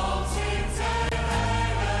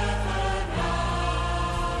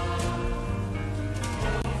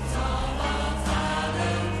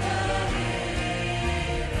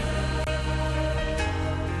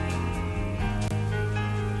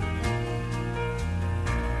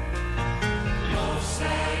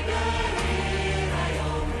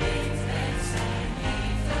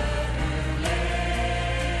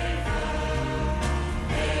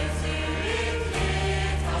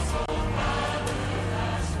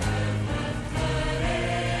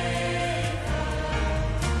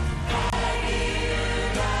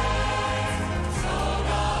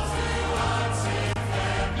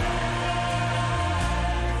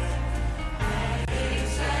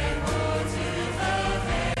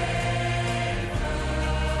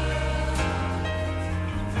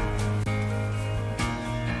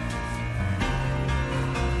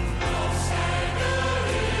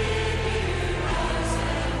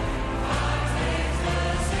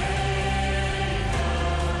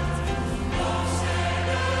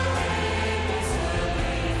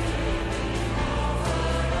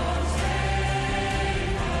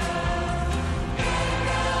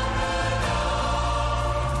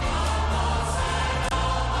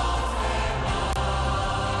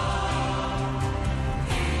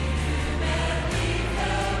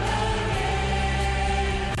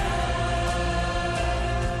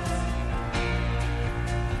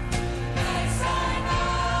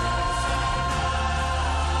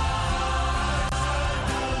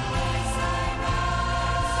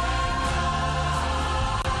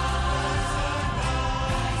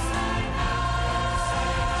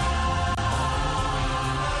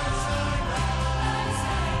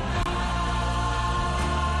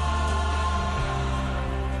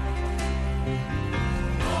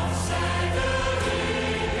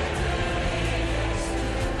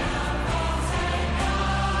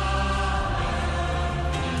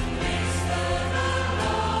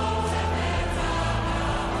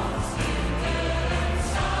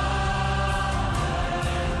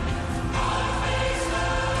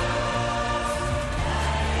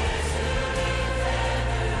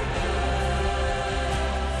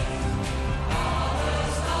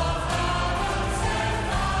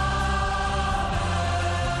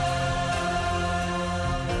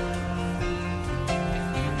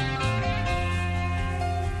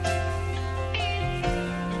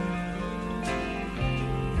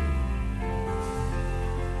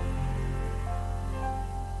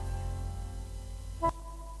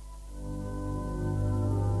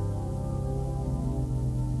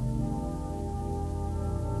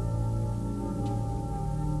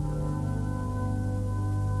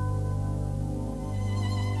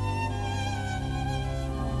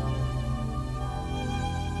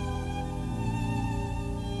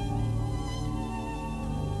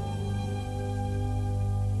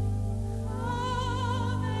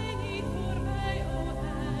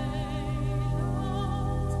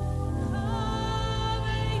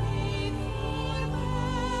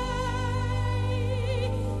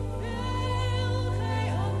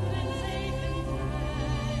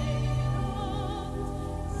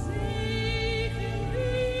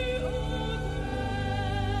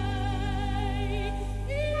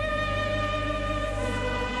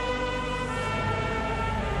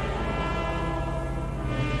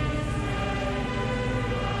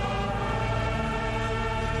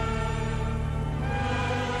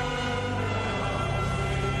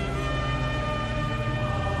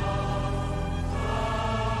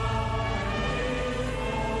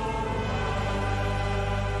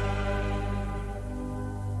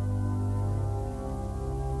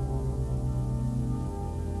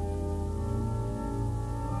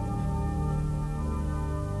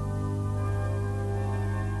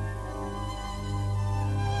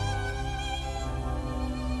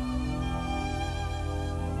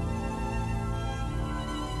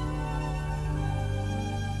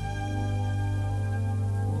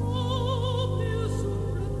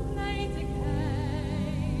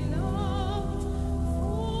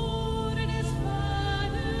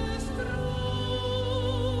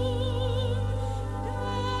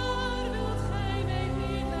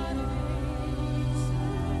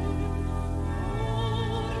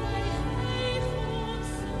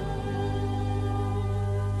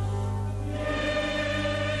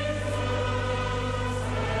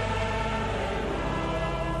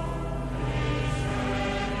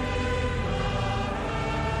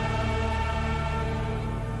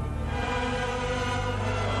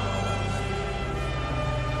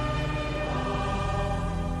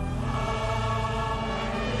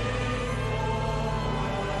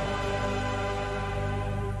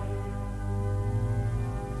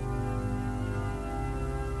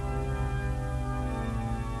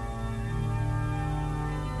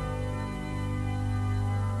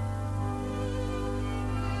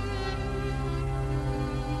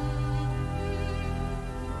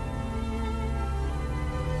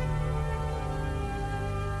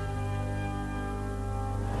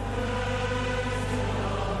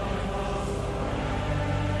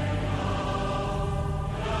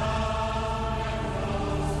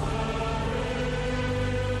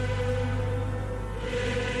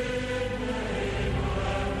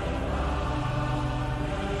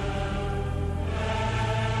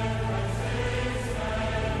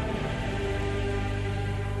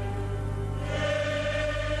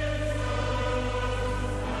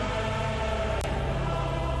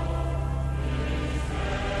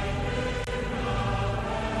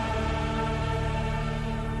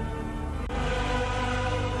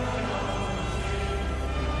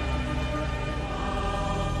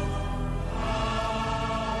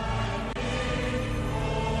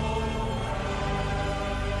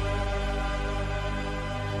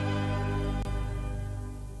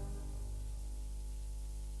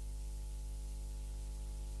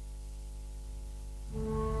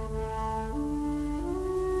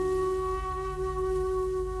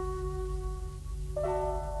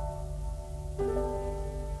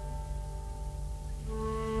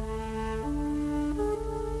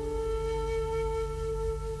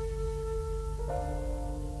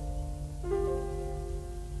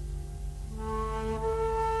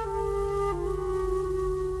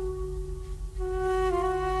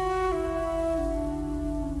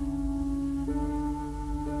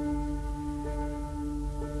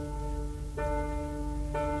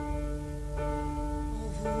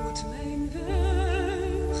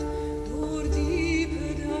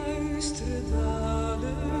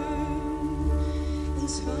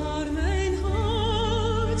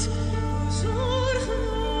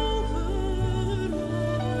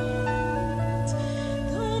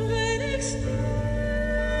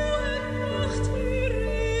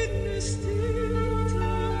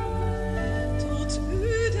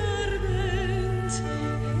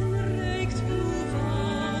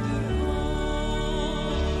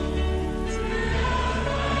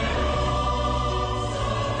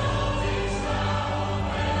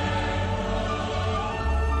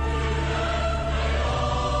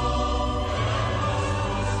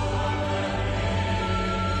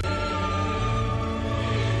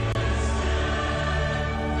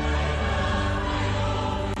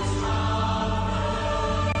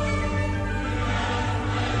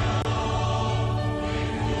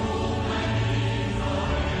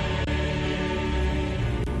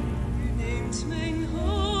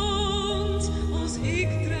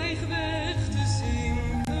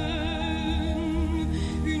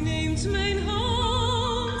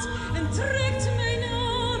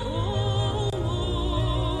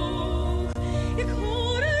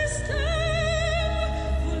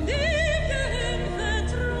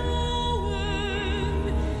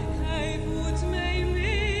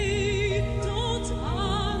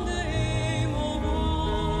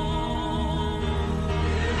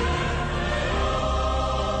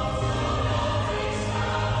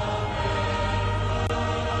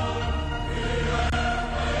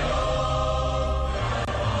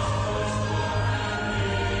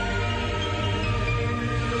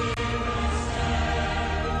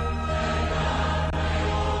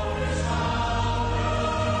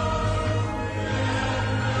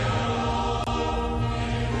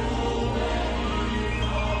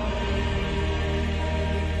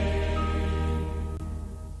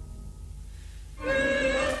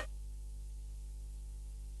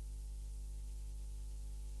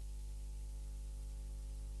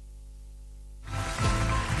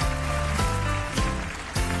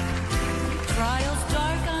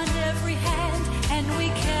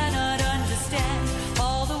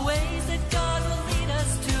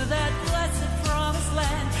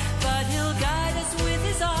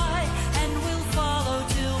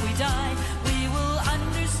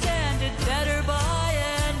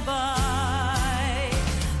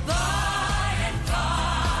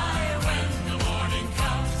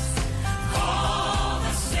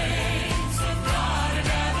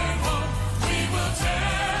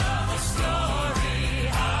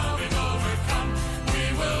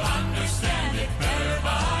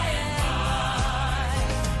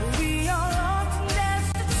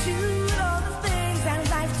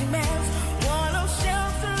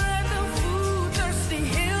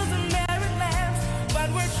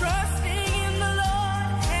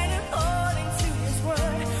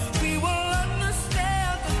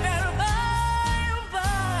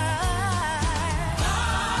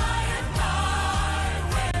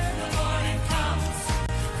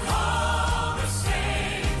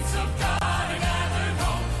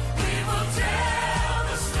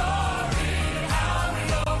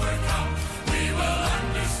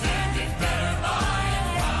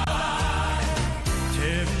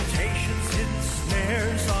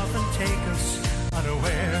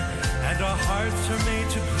hearts are made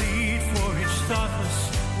to bleed for each thoughtless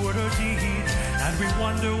word or deed. And we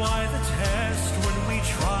wonder why the test when we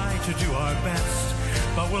try to do our best.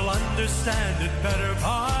 But we'll understand it better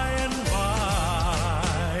by and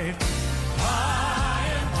by. By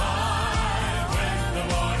and by, when the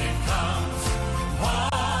morning comes,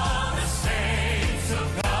 all the saints of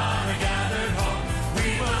God are gathered home. We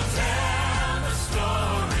will tell the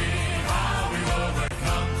story, how we've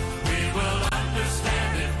overcome. We will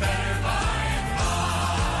understand it better by and by.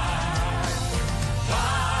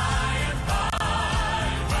 By and by,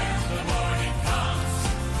 when the morning comes,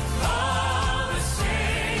 all the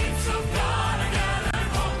saints of God are gathered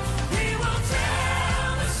home. We will tell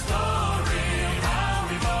the story, how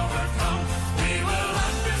we've overcome. We will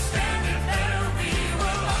understand it better. We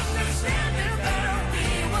will understand it better. We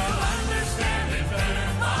will understand it better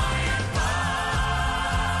by and by.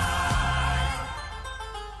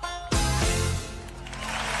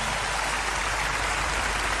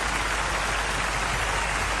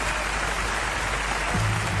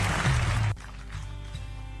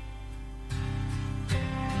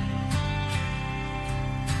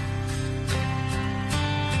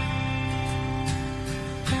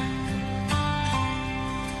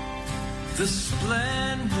 The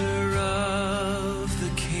splendor of the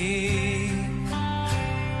King,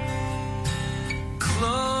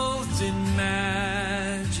 clothed in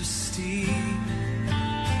majesty,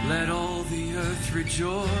 let all the earth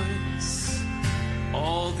rejoice,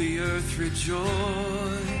 all the earth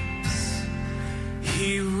rejoice.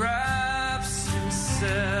 He wraps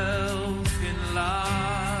himself in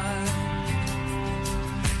light,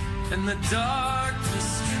 and the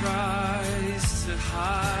darkness tries to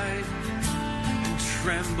hide.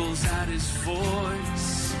 Trembles at his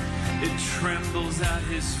voice, it trembles at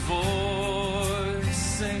his voice.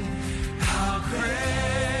 Sing, how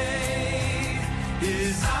great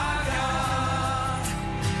is our God.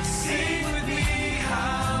 Sing with me,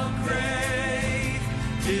 how great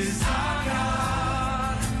is our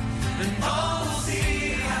God. And all will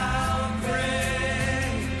see how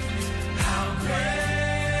great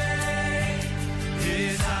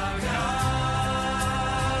is our God.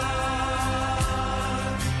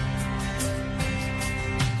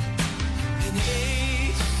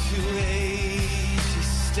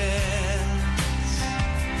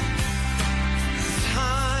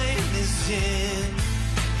 In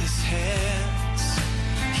his hands,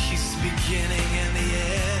 he's beginning and the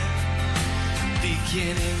end,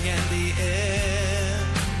 beginning and the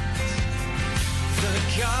end. The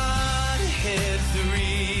Godhead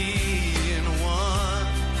three